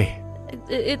looked happy.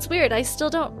 It's weird. I still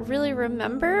don't really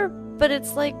remember, but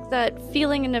it's like that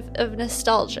feeling of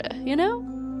nostalgia, you know?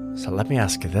 So let me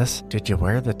ask you this. Did you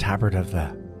wear the tabard of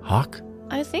the hawk?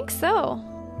 I think so.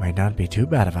 Might not be too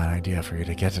bad of an idea for you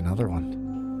to get another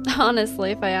one.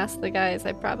 Honestly, if I asked the guys,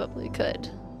 I probably could.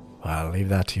 Well, I'll leave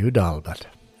that to you, doll, but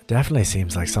it definitely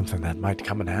seems like something that might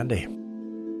come in handy.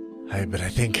 But I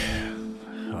think...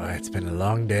 it's been a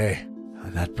long day.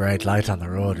 And that bright light on the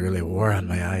road really wore on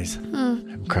my eyes.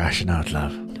 I'm crashing out,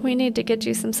 love. We need to get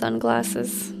you some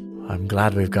sunglasses. I'm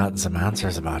glad we've gotten some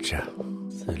answers about you.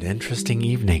 It's an interesting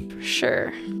evening.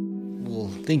 Sure. Well,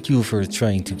 thank you for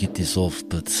trying to get this off,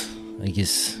 but I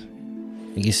guess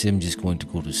I'm just going to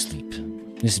go to sleep.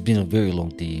 This has been a very long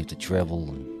day to travel.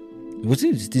 And what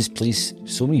is this place?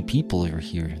 So many people are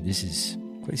here. This is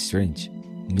quite strange.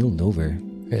 Middle of nowhere.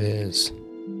 It is.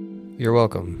 You're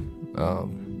welcome.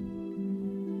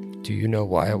 Do you know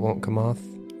why it won't come off?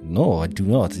 No, I do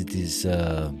not. It is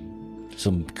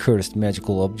some cursed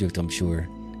magical object, I'm sure.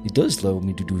 It does allow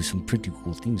me to do some pretty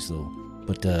cool things, though.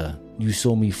 But you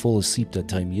saw me fall asleep that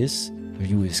time, yes?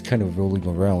 view is kind of rolling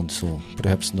around, so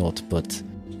perhaps not. But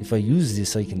if I use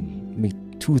this, I can make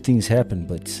two things happen,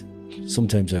 but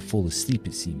sometimes I fall asleep,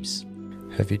 it seems.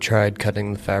 Have you tried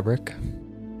cutting the fabric?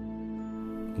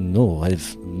 No,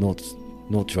 I've not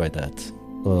tried that.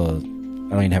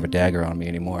 I don't even have a dagger on me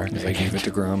anymore. I gave it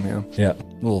to Grom, yeah. Yeah.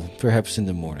 Well, perhaps in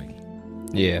the morning.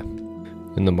 Yeah,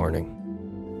 in the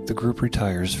morning. The group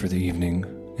retires for the evening,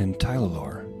 and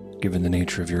Tylalor, given the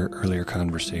nature of your earlier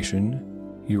conversation,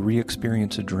 you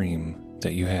re-experience a dream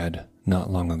that you had not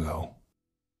long ago.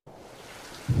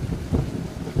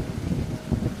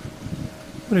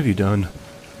 What have you done?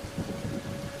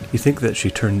 You think that she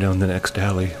turned down the next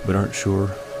alley, but aren't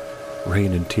sure.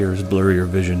 Rain and tears blur your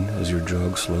vision as your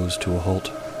jog slows to a halt.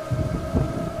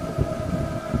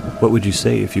 What would you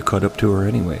say if you caught up to her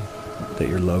anyway? That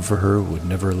your love for her would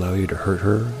never allow you to hurt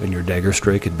her, and your dagger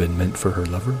strike had been meant for her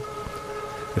lover?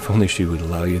 If only she would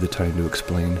allow you the time to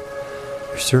explain.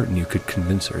 You're certain you could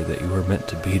convince her that you were meant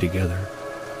to be together,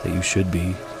 that you should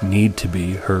be, need to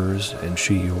be hers and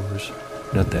she yours,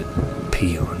 not that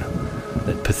peon,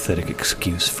 that pathetic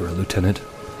excuse for a lieutenant.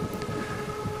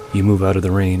 You move out of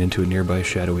the rain into a nearby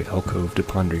shadowy alcove to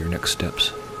ponder your next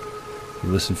steps. You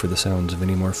listen for the sounds of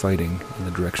any more fighting in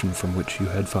the direction from which you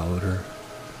had followed her.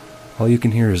 All you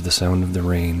can hear is the sound of the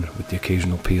rain with the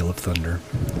occasional peal of thunder.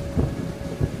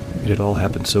 It had all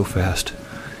happened so fast.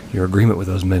 Your agreement with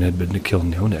those men had been to kill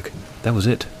Neonik. That was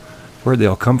it. Where'd they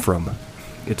all come from?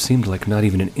 It seemed like not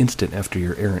even an instant after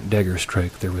your errant dagger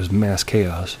strike there was mass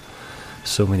chaos.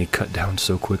 So many cut down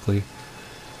so quickly.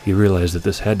 You realized that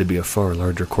this had to be a far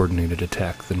larger coordinated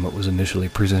attack than what was initially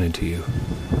presented to you.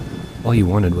 All you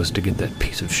wanted was to get that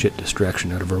piece of shit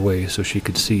distraction out of her way so she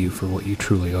could see you for what you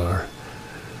truly are.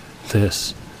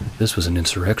 This was an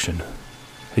insurrection.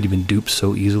 Had you been duped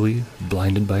so easily,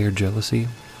 blinded by your jealousy?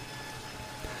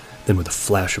 Then with a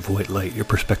flash of white light, your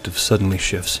perspective suddenly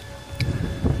shifts.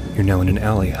 You're now in an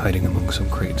alley hiding among some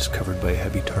crates covered by a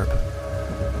heavy tarp.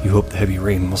 You hope the heavy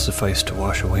rain will suffice to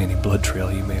wash away any blood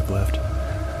trail you may have left.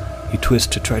 You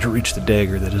twist to try to reach the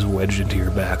dagger that is wedged into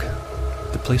your back.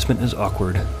 The placement is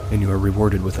awkward, and you are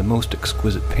rewarded with a most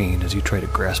exquisite pain as you try to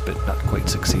grasp it, not quite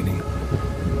succeeding.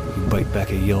 You bite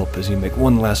back a yelp as you make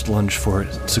one last lunge for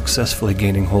it, successfully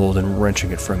gaining hold and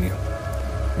wrenching it from you.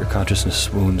 Your consciousness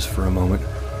swoons for a moment,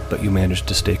 but you manage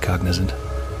to stay cognizant.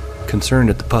 Concerned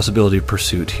at the possibility of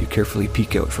pursuit, you carefully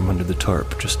peek out from under the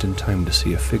tarp, just in time to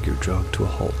see a figure jog to a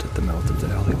halt at the mouth of the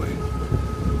alleyway.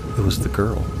 It was the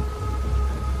girl.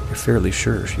 You're fairly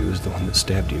sure she was the one that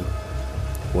stabbed you.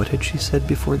 What had she said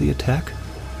before the attack?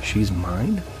 She's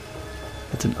mine?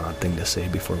 That's an odd thing to say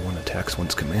before one attacks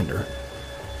one's commander.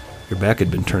 Your back had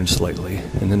been turned slightly,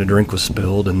 and then a drink was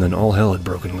spilled, and then all hell had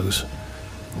broken loose.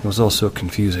 It was all so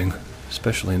confusing,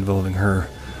 especially involving her.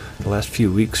 The last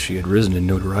few weeks she had risen in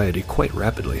notoriety quite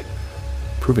rapidly,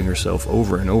 proving herself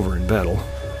over and over in battle,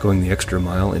 going the extra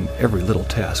mile in every little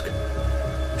task.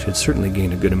 She had certainly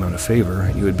gained a good amount of favor,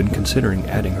 and you had been considering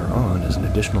adding her on as an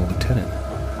additional lieutenant.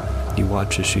 You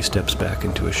watch as she steps back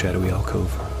into a shadowy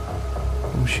alcove.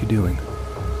 What was she doing?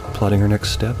 Plotting her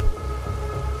next step?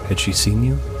 Had she seen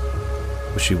you?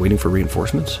 Was she waiting for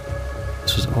reinforcements?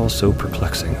 This was all so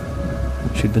perplexing.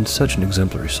 She'd been such an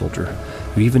exemplary soldier.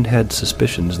 You even had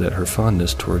suspicions that her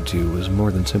fondness towards you was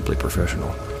more than simply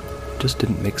professional. It just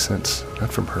didn't make sense.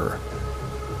 Not from her.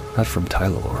 Not from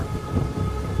Tylalor.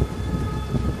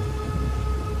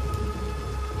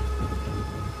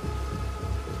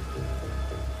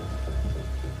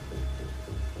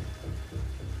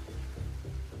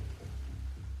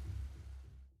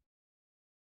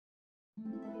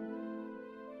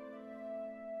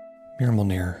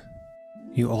 Mirmalnir,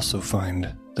 you also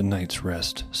find the night's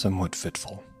rest somewhat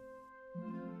fitful.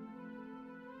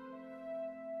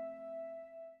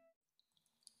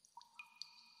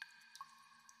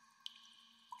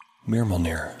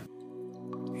 Mirmalnir,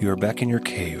 you are back in your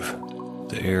cave.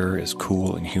 The air is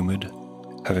cool and humid.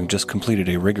 Having just completed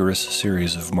a rigorous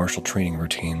series of martial training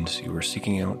routines, you are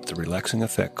seeking out the relaxing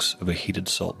effects of a heated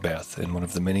salt bath in one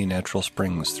of the many natural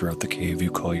springs throughout the cave you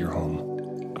call your home.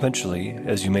 Eventually,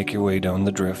 as you make your way down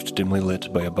the drift dimly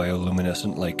lit by a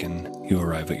bioluminescent lichen, you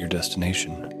arrive at your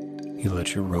destination. You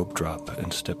let your rope drop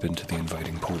and step into the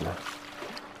inviting pool.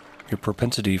 Your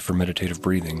propensity for meditative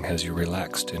breathing has you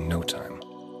relaxed in no time.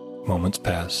 Moments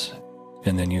pass,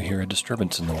 and then you hear a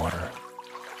disturbance in the water.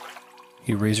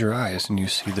 You raise your eyes and you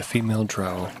see the female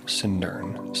drow,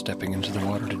 Sindarn, stepping into the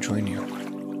water to join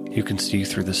you. You can see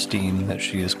through the steam that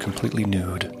she is completely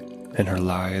nude, and her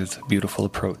lithe, beautiful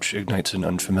approach ignites an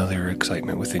unfamiliar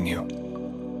excitement within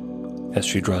you. As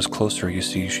she draws closer, you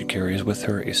see she carries with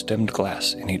her a stemmed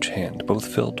glass in each hand, both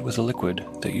filled with a liquid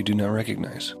that you do not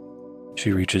recognize.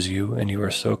 She reaches you, and you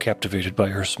are so captivated by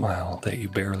her smile that you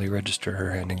barely register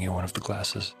her handing you one of the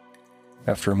glasses.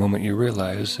 After a moment you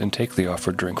realize and take the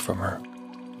offered drink from her.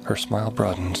 Her smile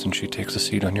broadens and she takes a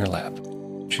seat on your lap.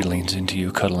 She leans into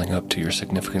you, cuddling up to your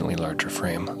significantly larger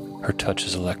frame. Her touch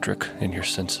is electric, and your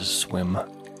senses swim.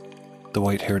 The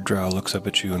white-haired drow looks up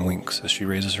at you and winks as she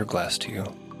raises her glass to you.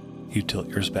 You tilt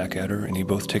yours back at her, and you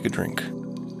both take a drink.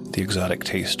 The exotic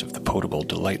taste of the potable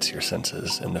delights your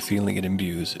senses, and the feeling it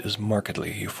imbues is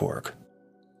markedly euphoric.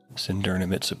 Sindern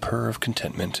emits a purr of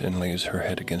contentment and lays her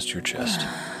head against your chest.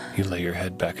 You lay your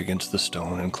head back against the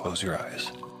stone and close your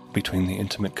eyes. Between the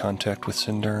intimate contact with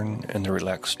Sindern and the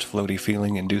relaxed, floaty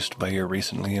feeling induced by your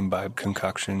recently imbibed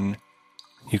concoction,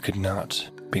 you could not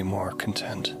be more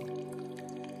content.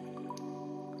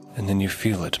 And then you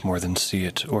feel it more than see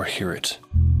it or hear it.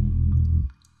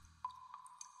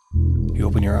 You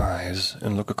open your eyes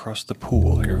and look across the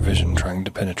pool, your vision trying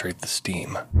to penetrate the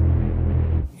steam.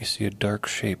 You see a dark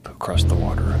shape across the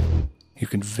water. You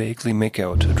can vaguely make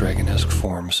out a dragon-esque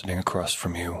form sitting across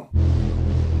from you,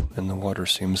 and the water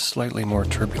seems slightly more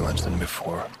turbulent than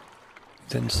before.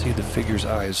 Then see the figure's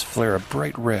eyes flare a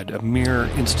bright red a mere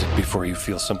instant before you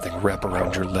feel something wrap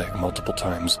around your leg multiple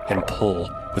times and pull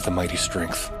with a mighty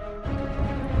strength.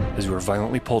 As you are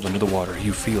violently pulled into the water,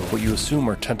 you feel what you assume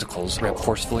are tentacles wrap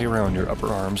forcefully around your upper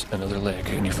arms and other leg,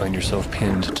 and you find yourself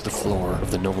pinned to the floor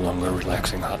of the no longer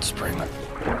relaxing hot spring.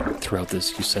 Throughout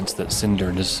this, you sense that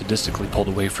Sindern is sadistically pulled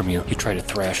away from you. You try to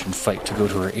thrash and fight to go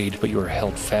to her aid, but you are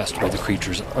held fast by the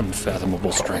creature's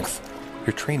unfathomable strength.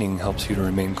 Your training helps you to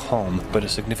remain calm, but a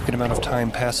significant amount of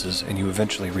time passes, and you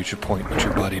eventually reach a point in which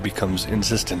your body becomes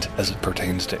insistent as it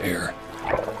pertains to air.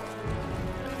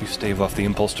 You stave off the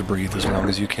impulse to breathe as long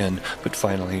as you can, but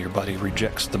finally your body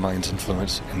rejects the mind's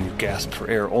influence, and you gasp for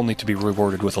air only to be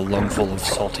rewarded with a lungful of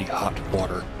salty, hot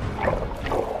water.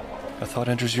 A thought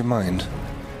enters your mind.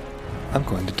 I'm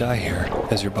going to die here,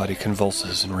 as your body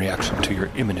convulses in reaction to your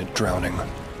imminent drowning.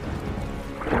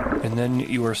 And then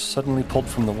you are suddenly pulled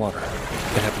from the water.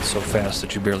 It happens so fast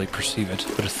that you barely perceive it,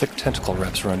 but a thick tentacle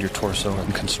wraps around your torso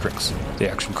and constricts. The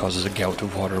action causes a gout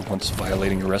of water once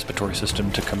violating your respiratory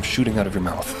system to come shooting out of your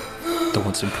mouth. The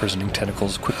once imprisoning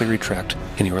tentacles quickly retract,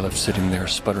 and you are left sitting there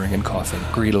sputtering and coughing,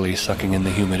 greedily sucking in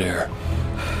the humid air.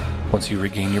 Once you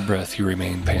regain your breath, you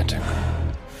remain panting.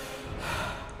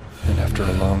 And after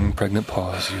a long, pregnant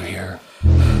pause, you hear,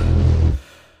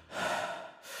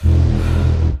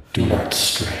 "Do not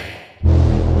stray.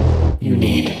 You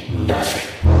need nothing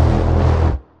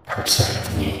outside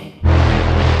of me."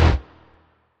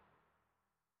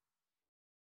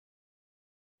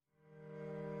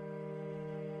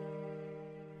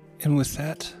 And with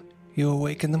that, you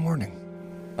awake in the morning.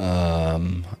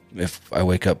 If I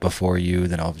wake up before you,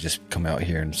 then I'll just come out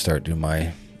here and start doing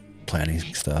my planning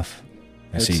stuff.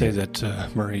 I'd say that,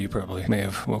 Murray, you probably may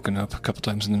have woken up a couple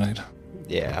times in the night.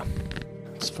 Yeah.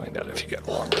 Let's find out if you got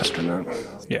a long rest or not.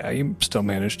 Yeah, you still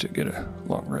managed to get a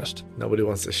long rest. Nobody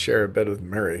wants to share a bed with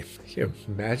Murray. Can you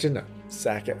imagine a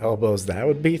sack of elbows that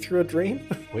would be through a dream?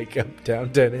 Wake up down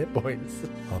 10 hit points.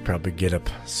 I'll probably get up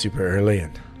super early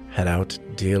and head out,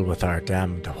 deal with our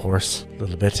damned horse a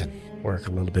little bit, and work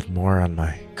a little bit more on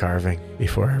my carving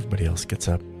before everybody else gets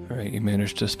up. All right, you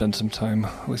managed to spend some time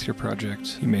with your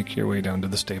project. You make your way down to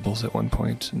the stables at one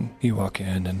point, and you walk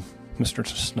in, and Mr.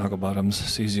 Snugglebottoms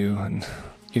sees you, and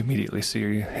you immediately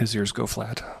see his ears go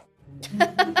flat.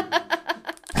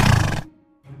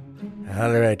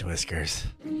 All right, Whiskers.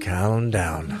 Calm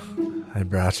down. I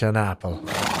brought you an apple.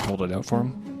 Hold it out for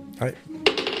him. Right.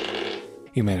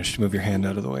 You manage to move your hand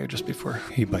out of the way just before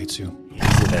he bites you.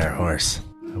 Easy there, horse.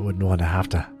 I wouldn't want to have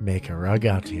to make a rug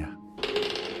out to you.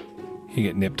 You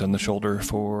get nipped on the shoulder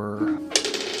for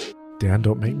Dan,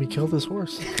 don't make me kill this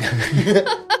horse.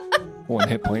 1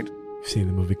 hit point. You've seen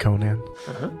the movie Conan?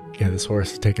 Uh-huh. Yeah, this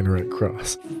horse is taking a red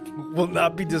cross. Will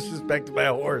not be disrespected by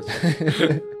a horse.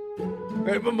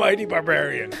 I'm a mighty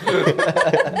barbarian.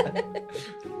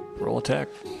 Roll attack.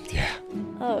 Yeah.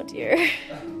 Oh, dear.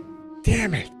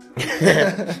 Damn it.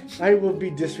 I will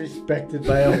be disrespected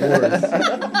by a horse.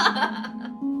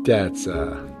 That's,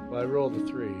 well, I rolled a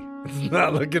 3. It's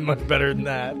not looking much better than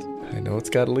that. I know it's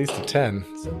got at least a 10.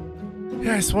 So.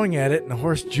 Yeah, I swung at it and the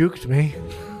horse juked me.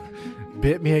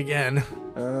 Bit me again.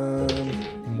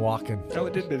 I'm walking. Oh,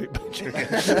 it did bite you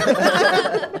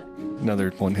again.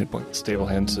 Another 1 hit point. Stable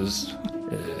hand says,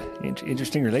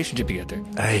 interesting relationship you got there.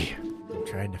 Hey, I'm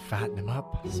trying to fatten him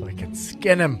up so I can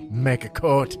skin him, make a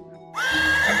coat.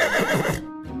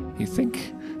 You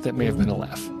think that may have been a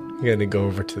laugh. I'm going to go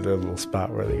over to the little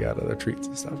spot where they got other treats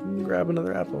and stuff and grab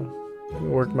another apple. And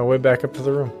work my way back up to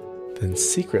the room. Then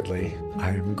secretly, I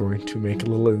am going to make a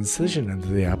little incision into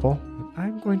the apple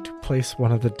going to place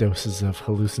one of the doses of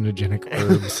hallucinogenic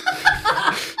herbs.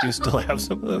 You still have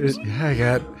some of those?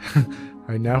 Yeah,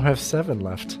 I now have 7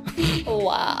 left.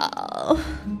 Wow.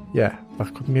 Yeah,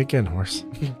 fuck with me again, horse.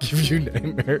 Give you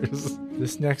nightmares.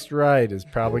 This next ride is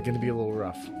probably going to be a little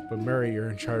rough. But Murray, you're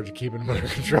in charge of keeping him under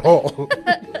control.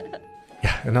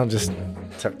 Yeah, and I'll just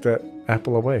tuck that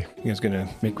apple away. You guys gonna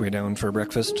make way down for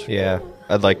breakfast? Yeah,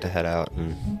 I'd like to head out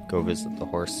and go visit the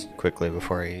horse quickly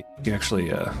before I eat. You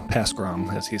actually pass Grom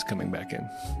as he's coming back in,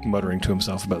 muttering to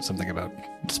himself about something about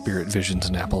spirit visions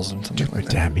and apples and something like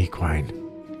that. Damn equine.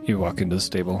 You walk into the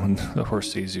stable and the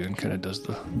horse sees you and kind of does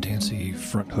the dancy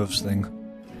front hooves thing.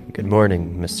 Good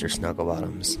morning, Mr.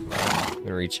 Snugglebottoms. I'm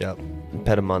gonna reach up and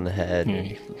pet him on the head.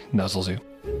 He nuzzles you.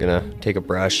 Gonna take a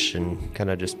brush and kind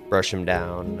of just brush him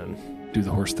down and... Do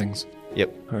the horse things.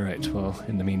 Yep. All right, well,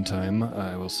 in the meantime,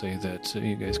 I will say that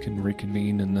you guys can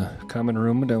reconvene in the common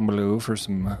room down below for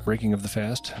some breaking of the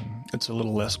fast. It's a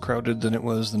little less crowded than it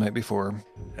was the night before.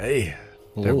 Hey, did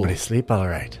Hello. everybody sleep all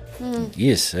right?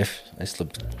 Yes, I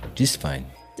slept just fine.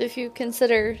 If you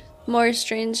consider more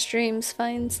strange dreams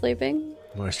fine sleeping.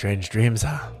 More strange dreams,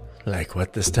 huh? Like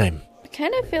what this time? I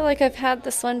kind of feel like I've had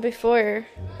this one before,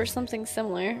 or something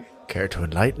similar. Care to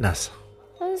enlighten us?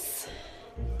 Was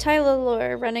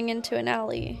Tylalore running into an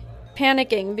alley,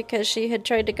 panicking because she had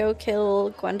tried to go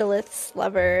kill Gwendolith's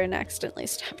lover and accidentally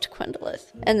stabbed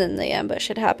Gwendolith. And then the ambush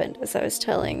had happened, as I was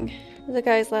telling the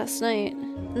guys last night.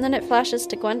 And then it flashes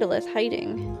to Gwendolith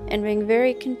hiding and being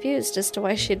very confused as to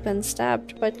why she'd been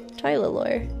stabbed by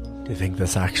Tylalore. Do you think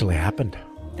this actually happened?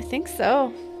 I think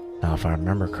so. Now, if I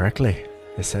remember correctly,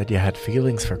 you said you had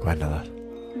feelings for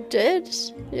Gwendolyn. Did?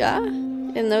 Yeah.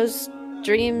 In those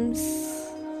dreams,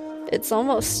 it's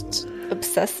almost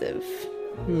obsessive.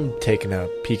 Taking a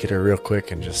peek at her real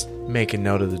quick and just making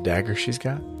note of the dagger she's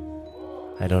got.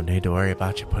 I don't need to worry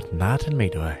about you putting that in me,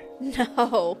 do I?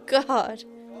 No, God.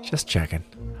 Just checking.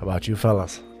 How about you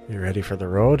fellas? You ready for the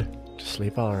road? To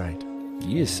sleep all right?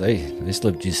 Yes, I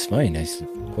slept just fine. I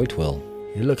slept quite well.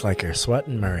 You look like you're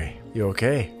sweating, Murray. You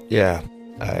okay? Yeah,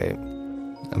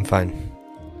 I'm fine.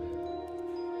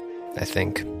 I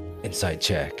think. Inside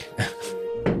check.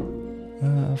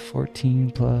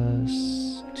 14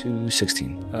 plus 2,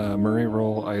 16. Murray,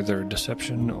 roll either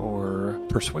deception or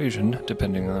persuasion,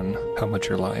 depending on how much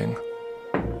you're lying.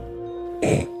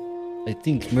 I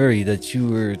think, Murray, that you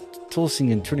were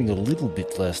tossing and turning a little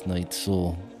bit last night,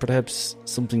 so perhaps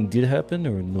something did happen,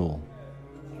 or no?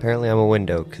 Apparently I'm a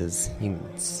window because you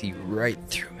can see right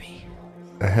through me.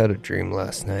 I had a dream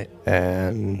last night,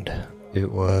 and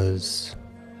it was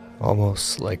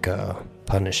almost like a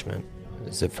punishment,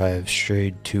 as if I have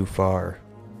strayed too far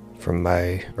from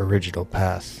my original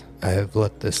path. I have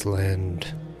let this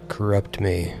land corrupt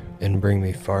me and bring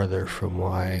me farther from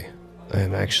why I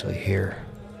am actually here.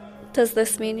 Does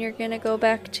this mean you're gonna go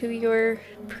back to your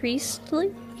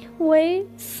priestly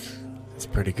ways? It's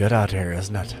pretty good out here,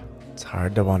 isn't it? It's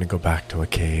hard to want to go back to a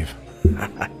cave.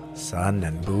 Sun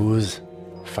and booze,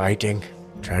 fighting,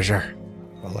 treasure.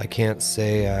 Well, I can't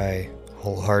say I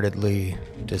wholeheartedly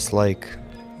dislike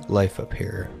life up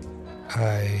here.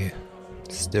 I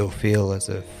still feel as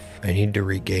if I need to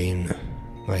regain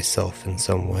myself in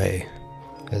some way,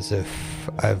 as if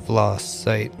I've lost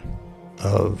sight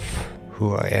of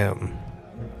who I am.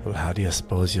 Well, how do you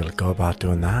suppose you'll go about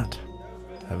doing that?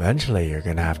 Eventually, you're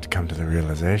going to have to come to the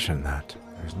realization that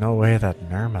there's no way that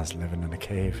Nirma's living in a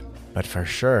cave. But for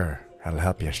sure, I'll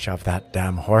help you shove that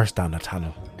damn horse down a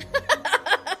tunnel.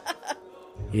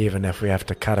 Even if we have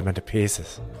to cut him into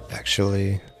pieces.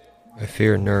 Actually, I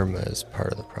fear Nirma is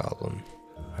part of the problem.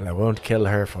 Well, I won't kill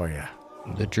her for you.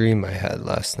 The dream I had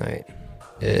last night,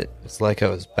 it's like I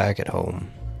was back at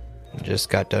home. Just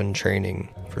got done training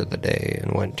for the day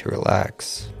and went to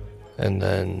relax. And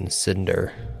then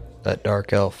Cinder, that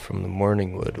dark elf from the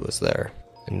Morningwood, was there.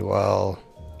 And while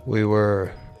we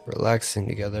were relaxing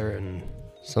together and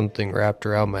something wrapped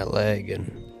around my leg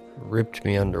and ripped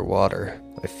me underwater,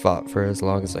 I fought for as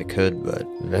long as I could, but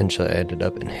eventually I ended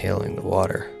up inhaling the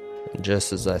water. And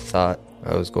just as I thought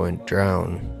I was going to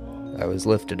drown, I was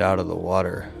lifted out of the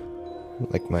water,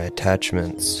 like my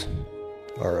attachments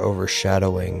are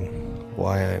overshadowing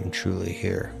why I'm truly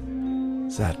here.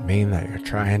 Does that mean that you're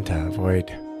trying to avoid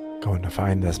going to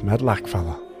find this Medlock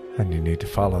fella? And you need to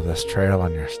follow this trail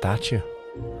on your statue?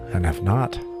 And if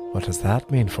not, what does that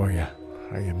mean for you?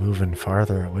 Are you moving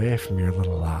farther away from your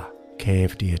little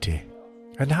cave deity?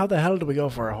 And how the hell do we go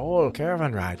for a whole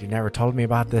caravan ride? You never told me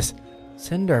about this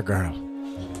Cinder girl.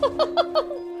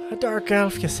 A dark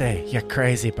elf, you say, you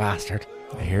crazy bastard.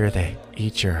 I hear they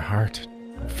eat your heart,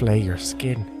 flay your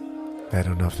skin. I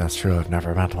don't know if that's true, I've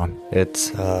never met one.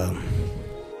 It's,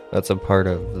 That's a part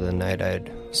of the night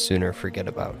I'd sooner forget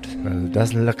about. Well, it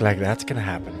doesn't look like that's gonna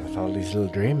happen with all these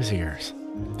little dreams of yours.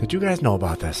 Did you guys know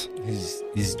about this?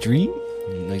 His dream?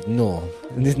 Like, no.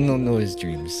 There's no his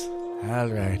dreams. All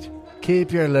right.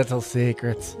 Keep your little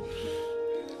secrets.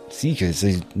 Secrets,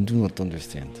 I do not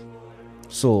understand.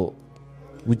 So,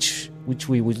 which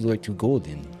way would you like to go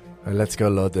then? Well, let's go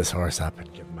load this horse up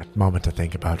and give him a moment to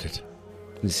think about it.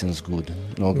 This sounds good.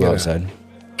 I'll go outside.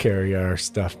 Carry our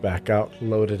stuff back out,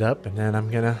 load it up, and then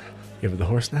I'm gonna give the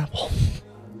horse an apple.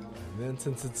 And then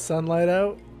since it's sunlight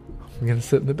out, I'm gonna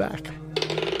sit in the back.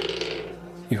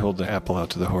 You hold the apple out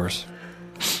to the horse.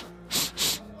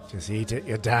 Just eat it,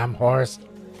 you damn horse.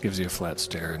 Gives you a flat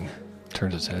stare and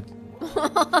turns its head.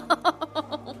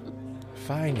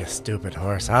 Fine, you stupid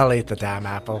horse. I'll eat the damn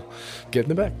apple. Get in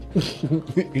the back.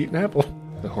 Eat an apple.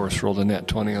 The horse rolled a nat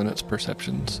 20 on its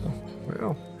perception, so...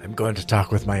 Well, I'm going to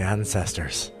talk with my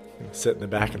ancestors. I'll sit in the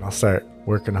back and I'll start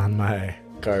working on my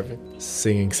carving,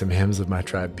 singing some hymns of my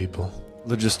tribe people.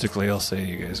 Logistically, I'll say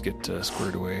you guys get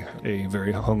squared away. A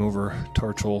very hungover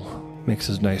Tarchel makes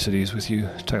his niceties with you,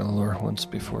 Tyler, once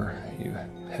before you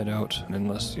head out. And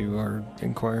unless you are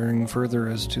inquiring further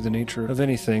as to the nature of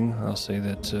anything, I'll say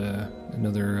that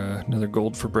another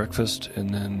gold for breakfast, and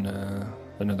then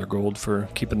another gold for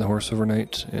keeping the horse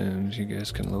overnight, and you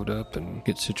guys can load up and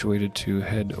get situated to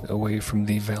head away from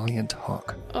the Valiant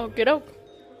Hawk. Oh, kiddo.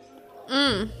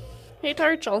 Hey,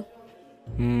 Tarchel.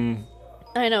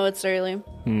 I know it's early.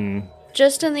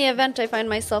 Just in the event I find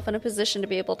myself in a position to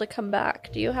be able to come back,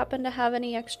 do you happen to have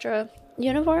any extra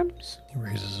uniforms? He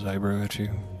raises his eyebrow at you.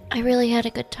 I really had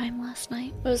a good time last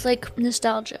night. It was like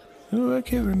nostalgia. Oh, I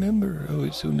can't remember. Oh,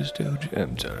 it's so nostalgic.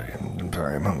 I'm sorry,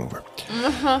 I'm hungover.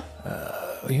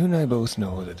 You and I both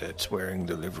know that it's wearing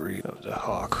the livery of the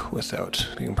hawk without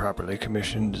being properly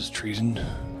commissioned is treason.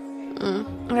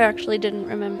 I actually didn't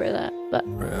remember that, but...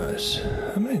 Russ,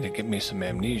 I'm going to give me some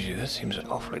amnesia. That seems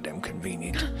awfully damn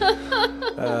convenient.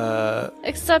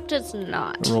 Except it's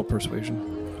not. Roll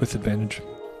persuasion with advantage.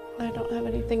 I don't have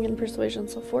anything in persuasion,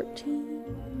 so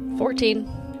 14. 14.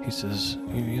 He says,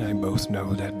 you and I both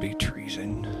know that'd be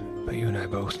treason. But you and I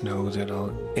both know that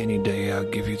any day I'll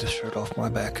give you the shirt off my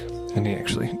back. And he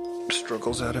actually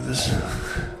struggles out of his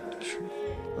shirt,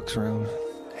 looks around,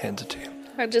 hands it to you.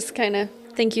 I just kind of...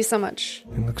 Thank you so much.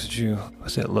 He looks at you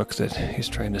with that look that he's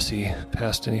trying to see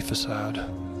past any facade.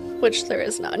 Which there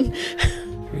is none.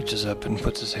 He reaches up and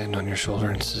puts his hand on your shoulder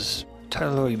and says,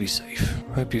 Tyler, you be safe.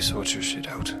 I hope you sort your shit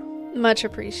out. Much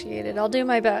appreciated. I'll do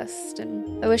my best,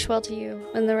 and I wish well to you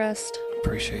and the rest.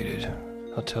 Appreciated.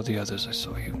 I'll tell the others I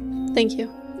saw you. Thank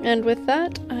you. And with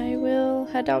that, I will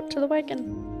head out to the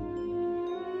wagon.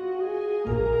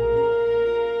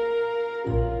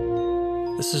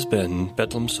 This has been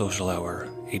Bedlam Social Hour,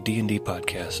 a D&D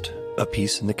podcast, a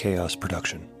Peace in the Chaos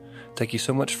production. Thank you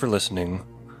so much for listening.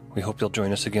 We hope you'll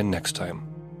join us again next time.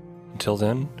 Until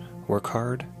then, work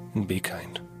hard and be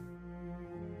kind.